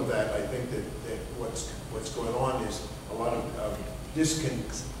result of that, I think that what's going on is a lot of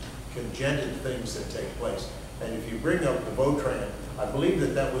discontented things that take place. And if you bring up the Votran, I believe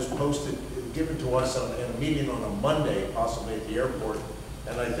that was given to us in a meeting on a Monday, possibly at the airport.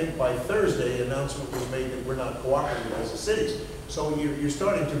 And I think by Thursday, an announcement was made that we're not cooperating as a city. So you're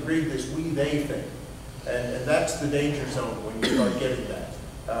starting to breed this we-they thing. And that's the danger zone when you start getting that.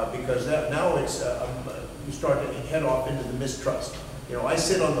 Because now you start to head off into the mistrust. You know, I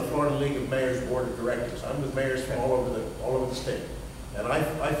sit on the Florida League of Mayors Board of Directors. I'm with mayors from all over the state. And I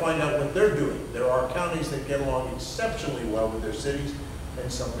find out what they're doing. There are counties that get along exceptionally well with their cities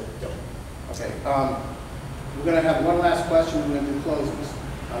and some that don't. Okay. We're going to have one last question and then we close this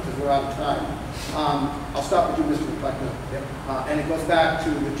because we're out of time. I'll start with you, Mr. Lepaka. Yep. And it goes back to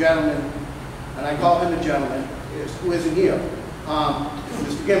the gentleman, and I call him a gentleman, who isn't here,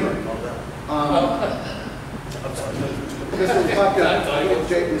 Mr. Gimbert. I'm sorry. Mr. Lepaka, Mr.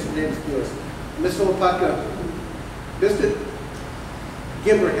 Davis, please. Mr. Lepaka, Mr.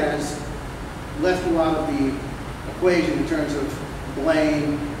 Gimbert has left you out of the equation in terms of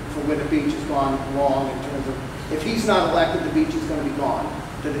blame for where the beach has gone wrong, in terms of, if he's not elected, the beach is going to be gone.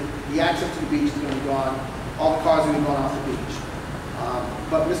 The access to the beach is going to be gone. All the cars are going to be gone off the beach.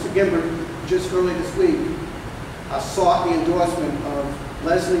 But Mr. Gimbert, just early this week, sought the endorsement of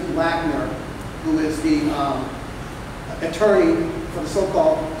Leslie Blackner, who is the attorney for the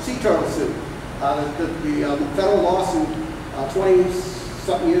so-called sea turtle suit. The federal lawsuit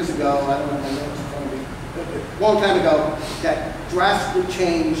 20-something years ago, I don't know, I know it's going to be, a long time ago, that drastically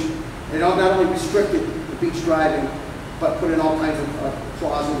changed, and not only restricted the beach driving, but put in all kinds of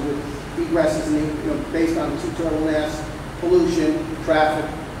clauses with egresses and, based on sea turtle mass, pollution, traffic,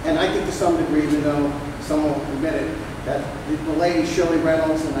 and I think to some degree, even though some will admit it, that the lady Shirley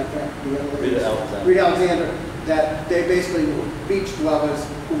Reynolds and I can't the other lady, Rita Alexander, that they basically were beach dwellers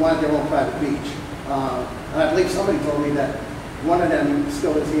who wanted their own private beach. And I believe somebody told me that one of them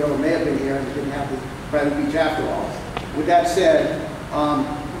still is here or may have been here and didn't have the private beach after all. With that said,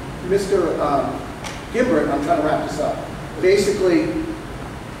 Mr. Gimbert, I'm trying to wrap this up, basically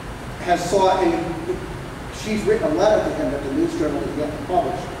has sought, and she's written a letter to him that the news journal is yet to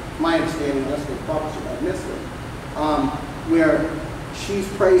publish, my understanding, unless they publish it, I missed it, where she's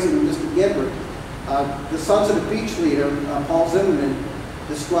praising Mr. Gimbert. The Sons of the Beach leader, Paul Zimmerman,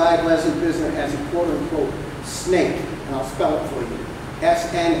 described Leslie Bisner as a quote-unquote snake, and I'll spell it for you,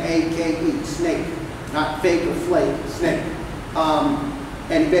 S-N-A-K-E, snake, not fake or flake, snake.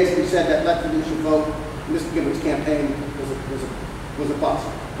 And he basically said that let the nation vote, Mr. Gimbert's campaign was a bust,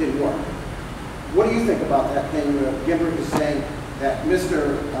 didn't work. What do you think about that thing where Gimbert is saying that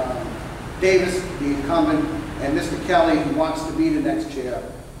Mr. Davis, the incumbent, and Mr. Kelly, who wants to be the next chair,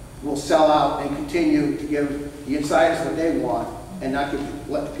 will sell out and continue to give the insiders what they want and not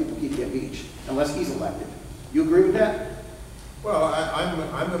let the people keep their beach unless he's elected? You agree with that? Well,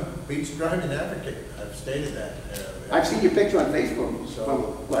 I'm a beach driving advocate. I've stated that. I've seen your picture on Facebook So from,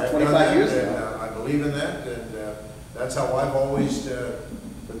 what, I've done 25 that, years and, ago. I believe in that, and that's how I've always,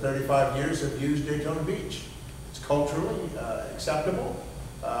 for 35 years, have used Daytona Beach. It's culturally acceptable,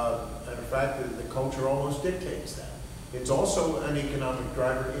 and in fact, the culture almost dictates that. It's also an economic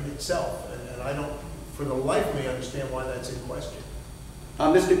driver in itself, and I don't, for the life of me, understand why that's in question.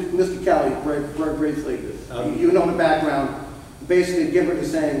 Mr. Kelly, very briefly, you know the background. Basically, Gimbert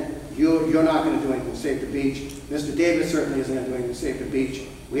is saying you're not going to do anything to save the beach. Mr. Davis certainly isn't going to do anything to save the beach.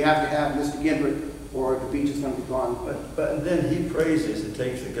 We have to have Mr. Gimbert, or the beach is going to be gone. But then he praises and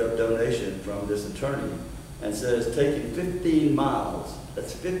takes a donation from this attorney and says taking 15 miles,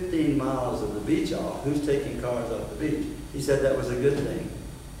 that's 15 miles of the beach off. Who's taking cars off the beach? He said that was a good thing.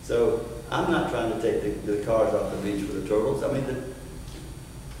 So I'm not trying to take the cars off the beach for the turtles. I mean,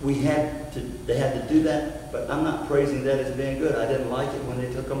 they had to do that, but I'm not praising that as being good. I didn't like it when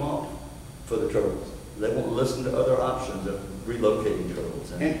they took them off for the turtles. They won't listen to other options of relocating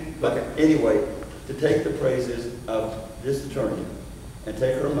turtles. But anyway, to take the praises of this attorney and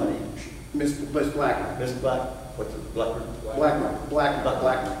take her money. Miss Blackman. Miss what's it, Blackman.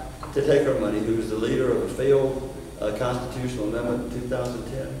 To take her money, who was the leader of a failed constitutional amendment in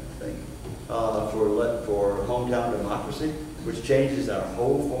 2010, I think, for hometown democracy, which changes our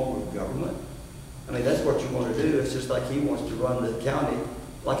whole form of government. I mean, that's what you want to do. It's just like he wants to run the county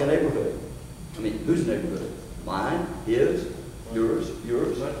like a neighborhood. I mean, whose neighborhood? Mine, his, yours.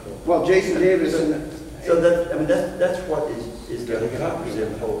 Well, Jason Davis. So that's what is the hypocrisy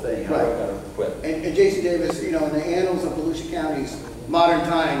of the whole thing. Right. I've got to quit. And Jason Davis, in the annals of Volusia County's modern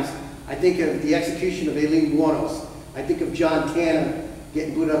times, I think of the execution of Aileen Wuornos. I think of John Tanner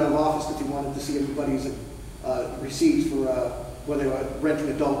getting booted out of office because he wanted to see everybody's receipts for where they were renting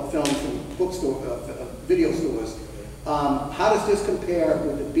adult films from bookstore, video stores. How does this compare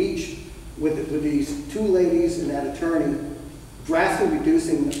with the beach, with these two ladies and that attorney drastically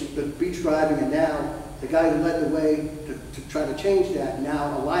reducing the beach driving, and now the guy who led the way to try to change that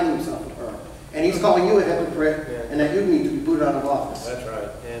now aligning himself with her? And he's calling you a hypocrite, and that you need to be booted out of office. That's right.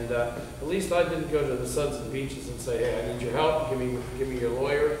 And at least I didn't go to the Sons of the Beaches and say, hey, I need your help. Give me your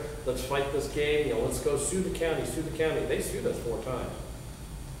lawyer. Let's fight this game. Let's go sue the county. Sue the county. They sued us 4 times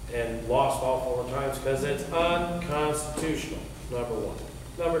and lost all 4 times because it's unconstitutional. Number 1.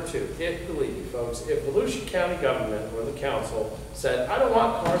 Number 2, believe me, folks, if Volusia County government or the council said, I don't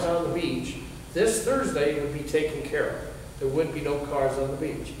want cars on the beach, this Thursday it would be taken care of. There would be no cars on the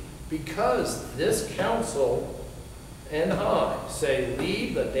beach. Because this council and I say,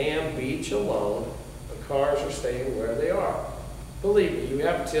 leave the damn beach alone, the cars are staying where they are. Believe me, you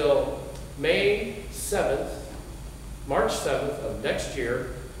have till March 7th of next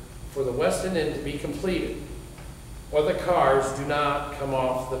year for the Weston Inn to be completed. or the cars do not come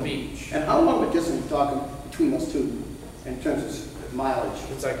off the beach. And how long of a distance are we talking between those two in terms of mileage?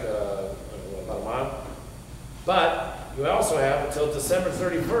 It's like about a mile. But you also have until December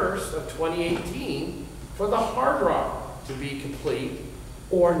 31st of 2018 for the Hard Rock to be complete,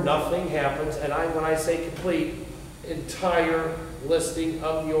 or nothing happens. And when I say complete, entire listing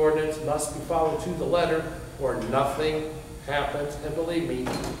of the ordinance must be followed to the letter, or nothing happens. And believe me,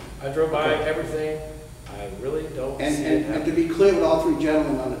 I drove by everything. I really don't see it And to be clear with all three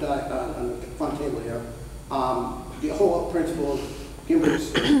gentlemen on the front table here, the whole principle of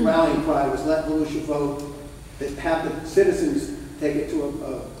Gilbert's rallying cry was let Volusia vote, that have the citizens take it to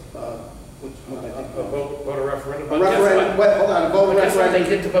vote a referendum. a referendum. Wait, hold on, a vote Guess what? referendum.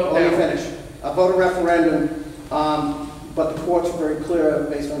 They get to vote Let me now. finish. A vote a referendum, but the courts are very clear,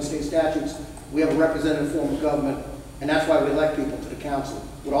 based on state statutes, we have a representative form of government, and that's why we elect people to the council.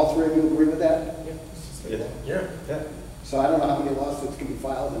 Would all three of you agree with that? Yeah. So I don't know how many lawsuits can be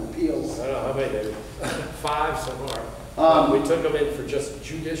filed and appeals. I don't know how many there were. 5 so far. We took them in for just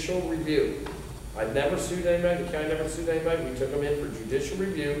judicial review. I never sued anybody, the county never sued anybody. We took them in for judicial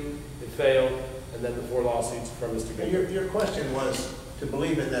review. It failed, and then the 4 lawsuits from Mr. Gilbert. Your question was to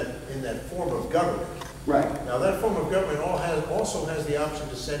believe in that form of government. Right. Now, that form of government also has the option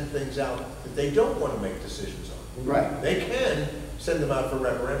to send things out that they don't want to make decisions on. Right. They can send them out for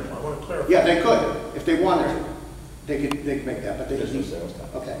referendum. I want to clarify. Yeah, they could, if they wanted to. They could make that, but they There's no could. sales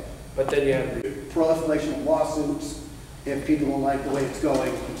tax. Okay. But then you have Proliferation of lawsuits, if people don't like the way it's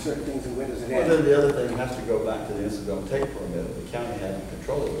going, and certain things, and where does it Well, end? then the other thing has to go back to the incidental take permit. If the county had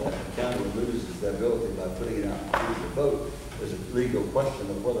control of that, the county loses the ability by putting it out to the vote. There's a legal question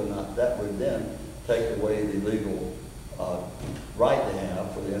of whether or not that would then take away the legal right to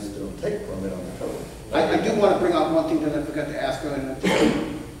have for the incidental take permit on the code. I do want to bring up one thing that I forgot to ask earlier.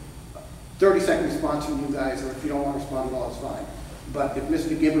 30-second response from you guys, or if you don't want to respond at all, it's fine. But if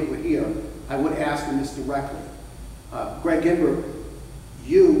Mr. Gibbert were here, I would ask him this directly. Greg Gibbert,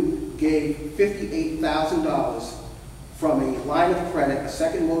 you gave $58,000 from a line of credit, a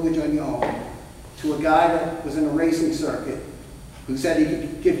second mortgage on your home, to a guy that was in a racing circuit who said he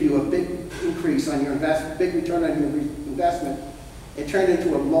could give you a big increase on your investment, big return on your investment. It turned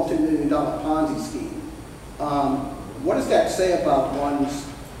into a multi-million-dollar Ponzi scheme. What does that say about one's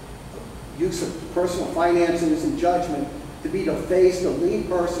use of personal finances and judgment to be the face, the lead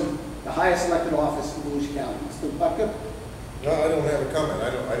person, the highest elected office in Volusia County? Mr. Bucker? No, I don't have a comment.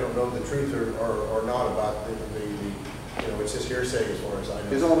 I don't know the truth or not about it's just hearsay as far as I know.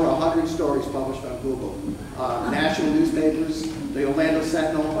 There's over 100 stories published on Google. National newspapers, the Orlando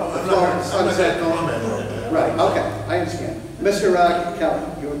Sentinel, the Florida Sun Sentinel. Comment on that. Right, okay, I understand. Mr.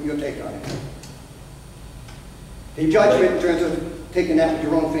 Kelly, your take on it. Judgment in terms of taking that with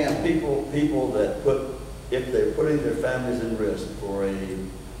your own family. People that if they're putting their families in risk for a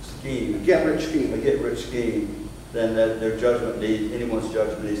scheme, Get-rich scheme. a get-rich scheme, then their judgment anyone's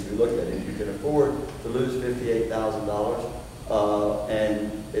judgment needs to be looked at. If you can afford to lose $58,000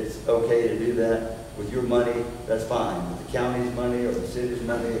 and it's okay to do that with your money, that's fine. With the county's money or the city's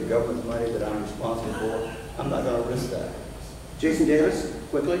money or government's money that I'm responsible for, I'm not going to risk that. Jason Davis,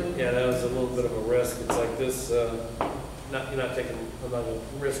 quickly. Yeah, that was a little bit of a risk. It's like this, I'm not going to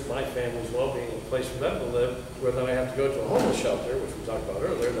risk my family's well-being in a place for them to live, where then I have to go to a homeless shelter, which we talked about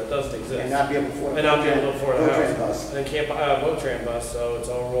earlier, that doesn't exist. And not be able to afford And not be able to afford a Vote-Tran house. bus. And can't buy a Vo-Tran bus, so it's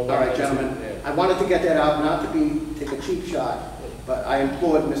all rolled All up. right, gentlemen, I wanted to get that out, not to take a cheap shot, but I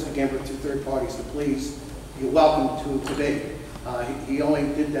implored Mr. Gimbert to third parties to please, you're welcome to debate. He only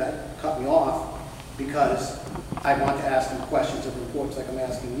did that, cut me off, because I want to ask him questions of reports like I'm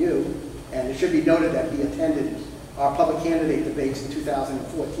asking you, and it should be noted that he attended our public candidate debates in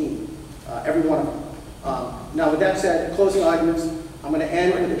 2014, every one of them. Now, with that said, closing arguments, I'm going to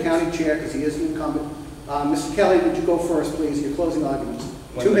end with the county chair because he is the incumbent. Mr. Kelly, would you go first, please, your closing arguments?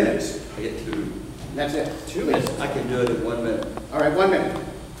 2 minutes. I get 2. And that's it. 2 minutes. I can do it in 1 minute. All right, 1 minute.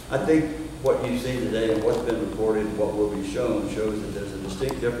 I think what you've seen today and what's been reported and what will be shown shows that there's a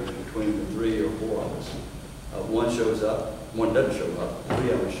distinct difference between the 3 or 4 of us. One shows up, one doesn't show up, 3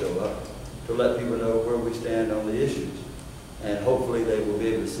 of us show up to let people know where we stand on the issues. And hopefully they will be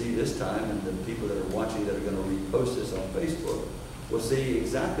able to see this time, and the people that are watching that are going to repost this on Facebook will see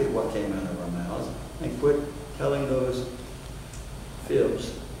exactly what came out of our mouths and quit telling those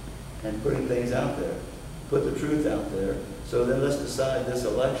fibs and putting things out there. Put the truth out there. So then let's decide this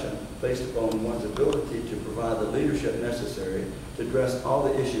election based upon one's ability to provide the leadership necessary to address all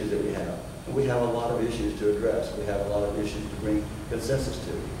the issues that we have. And we have a lot of issues to address. We have a lot of issues to bring consensus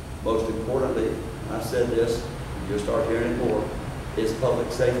to. Most importantly, I've said this, you'll start hearing it more, is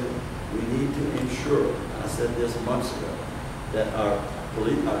public safety. We need to ensure, I said this months ago, that our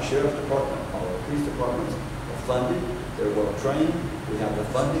sheriff's department, our police departments are funded, they're well trained, we have the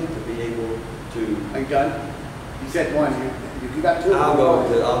funding to be able to. Are you done? You said one, you got two?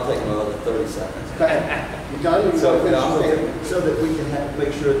 I'll take another 30 seconds. Go ahead. You done? You So, want to finish your statement? so that we can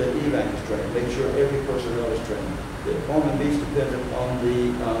make sure that EVAC is trained, make sure every personnel is trained. The Ormond Beach depends upon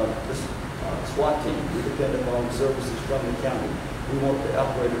the SWAT team. We depend upon services from the county. We want the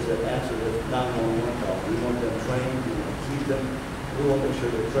operators that answer the 911 call. We want them trained. We want to keep them. We want to make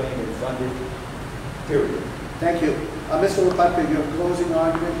sure they're trained and funded, period. Thank you. Mr. Lepeka, your closing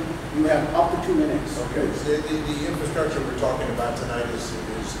argument, you have up to 2 minutes. Okay, so the infrastructure we're talking about tonight is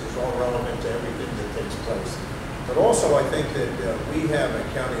all relevant to everything that takes place. But also, I think that we have a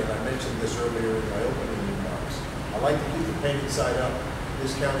county, and I mentioned this earlier in my opening remarks, I like to keep the painted side up.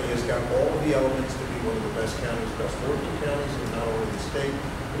 This county has got all of the elements to be one of the best counties, best working counties, in not only the state,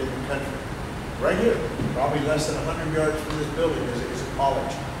 but in the country. Right here, probably less than 100 yards from this building is a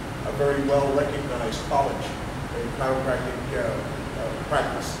college, a very well-recognized college in chiropractic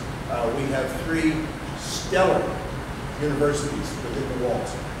practice. We have 3 stellar universities within the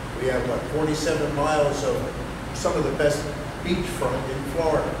walls. We have, 47 miles of some of the best beachfront in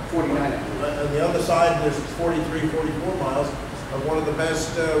Florida. 49. On the other side, there's 43, 44 miles of one of the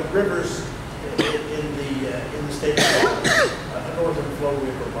best rivers in the state of Florida, northern Florida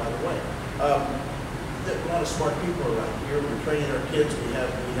River, by the way. There are a lot of smart people around here. We're training our kids. We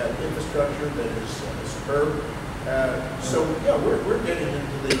have infrastructure that is superb. So yeah, we're getting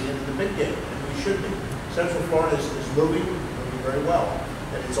into the big game, and we should be. Central Florida is moving very well,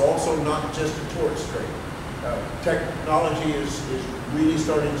 and it's also not just a tourist strait. Technology is really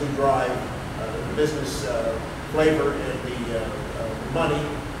starting to drive the business flavor and the money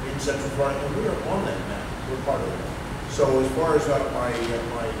in Central Florida, and we are on that map. We're part of it. So as far as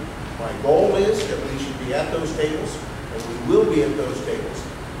my goal is that we should be at those tables, and we will be at those tables,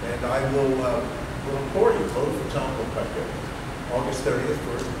 and I will implore you, vote for Tom Lepeka, August 30th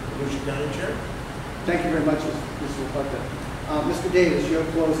for Volusia County Chair. Thank you very much, Mr. Lepeka. Mr. Davis, your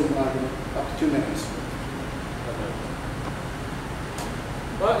closing argument, up to 2 minutes.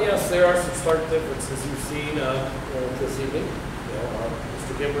 Well, yes, there are some stark differences you've seen this evening.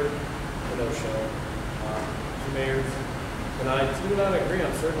 Mr. Gibbert, the mayors, and I do not agree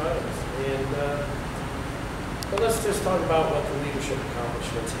on certain items. And but let's just talk about what the leadership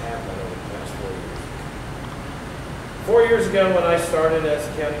accomplishments have been over the past 4 years. 4 years ago, when I started as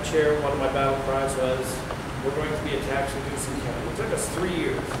county chair, one of my battle cries was, "We're going to be a tax-reducing county." It took us 3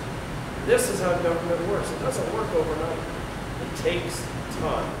 years. This is how government works. It doesn't work overnight. It takes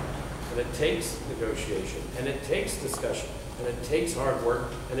time, and it takes negotiation, and it takes discussion, and it takes hard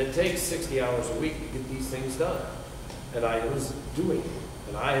work, and it takes 60 hours a week to get these things done. And I was doing it,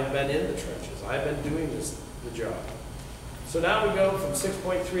 and I have been in the trenches. I've been doing the job. So now we go from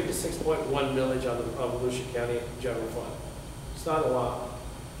 6.3 to 6.1 millage on the Volusia County General Fund. It's not a lot.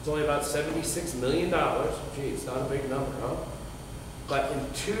 It's only about $76 million. Gee, it's not a big number, huh? But in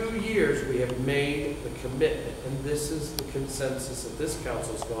 2 years, we have made the commitment, and this is the consensus that this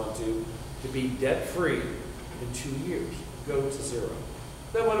council's gone to be debt-free in 2 years, go to 0.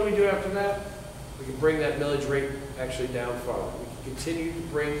 Then what do we do after that? We can bring that millage rate actually down farther. We can continue to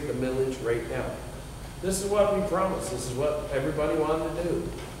bring the millage rate down. This is what we promised. This is what everybody wanted to do.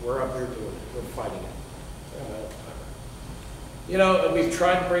 We're up here doing it. We're fighting it. You know, and we've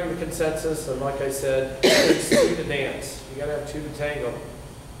tried to bring the consensus, and like I said, it's 2 to dance. You gotta have 2 to tango.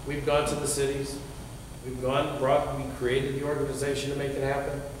 We've gone to the cities. We created the organization to make it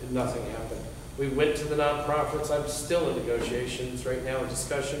happen, and nothing happened. We went to the nonprofits. I'm still in negotiations right now, in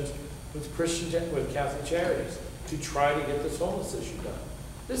discussions with Catholic Charities to try to get this homeless issue done.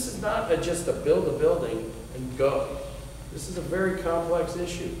 This is not just a build a building and go. This is a very complex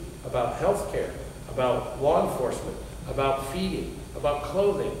issue about health care, about law enforcement, about feeding, about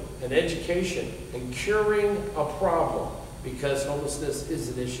clothing and education and curing a problem, because homelessness is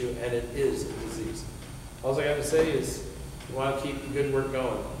an issue and it is a disease. All I got to say is, you want to keep the good work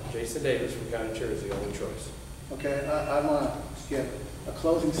going. Jason Davis from County Chair is the only choice. Okay, I want to give a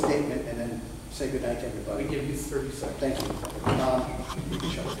closing statement and then say good night to everybody. We give you 30 seconds. Thank you. You can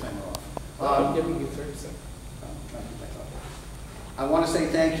shut the timer off. I'm giving you 30 seconds. I want to say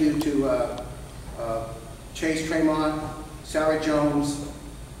thank you to Chase Tremont, Sarah Jones,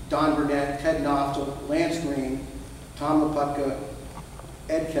 Don Burnett, Ted Knopfel, Lance Green, Tom Lepeka,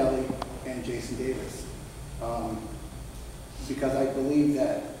 Ed Kelly, and Jason Davis. Because I believe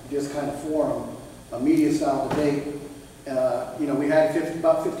that this kind of forum, a media-style debate, you know, we had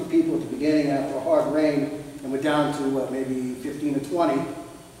about 50 people at the beginning after a hard rain, and we're down to maybe 15 or 20.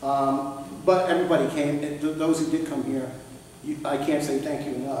 But everybody came, and those who did come here, I can't say thank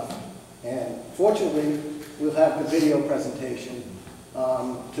you enough. And fortunately, we'll have the video presentation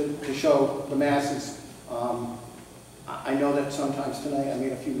to show the masses. I know that sometimes tonight I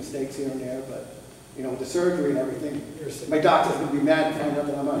made a few mistakes here and there, but you know, with the surgery and everything, my doctor's going to be mad to find out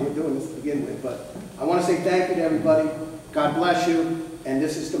that I'm out here doing this to begin with. But I want to say thank you to everybody. God bless you. And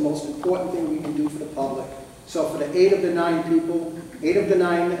this is the most important thing we can do for the public. So for the 8 of the 9 people, 8 of the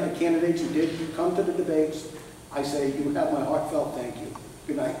 9 candidates who did come to the debates, I say you have my heartfelt thank you.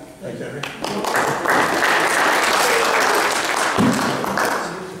 Good night. Thanks, Henry.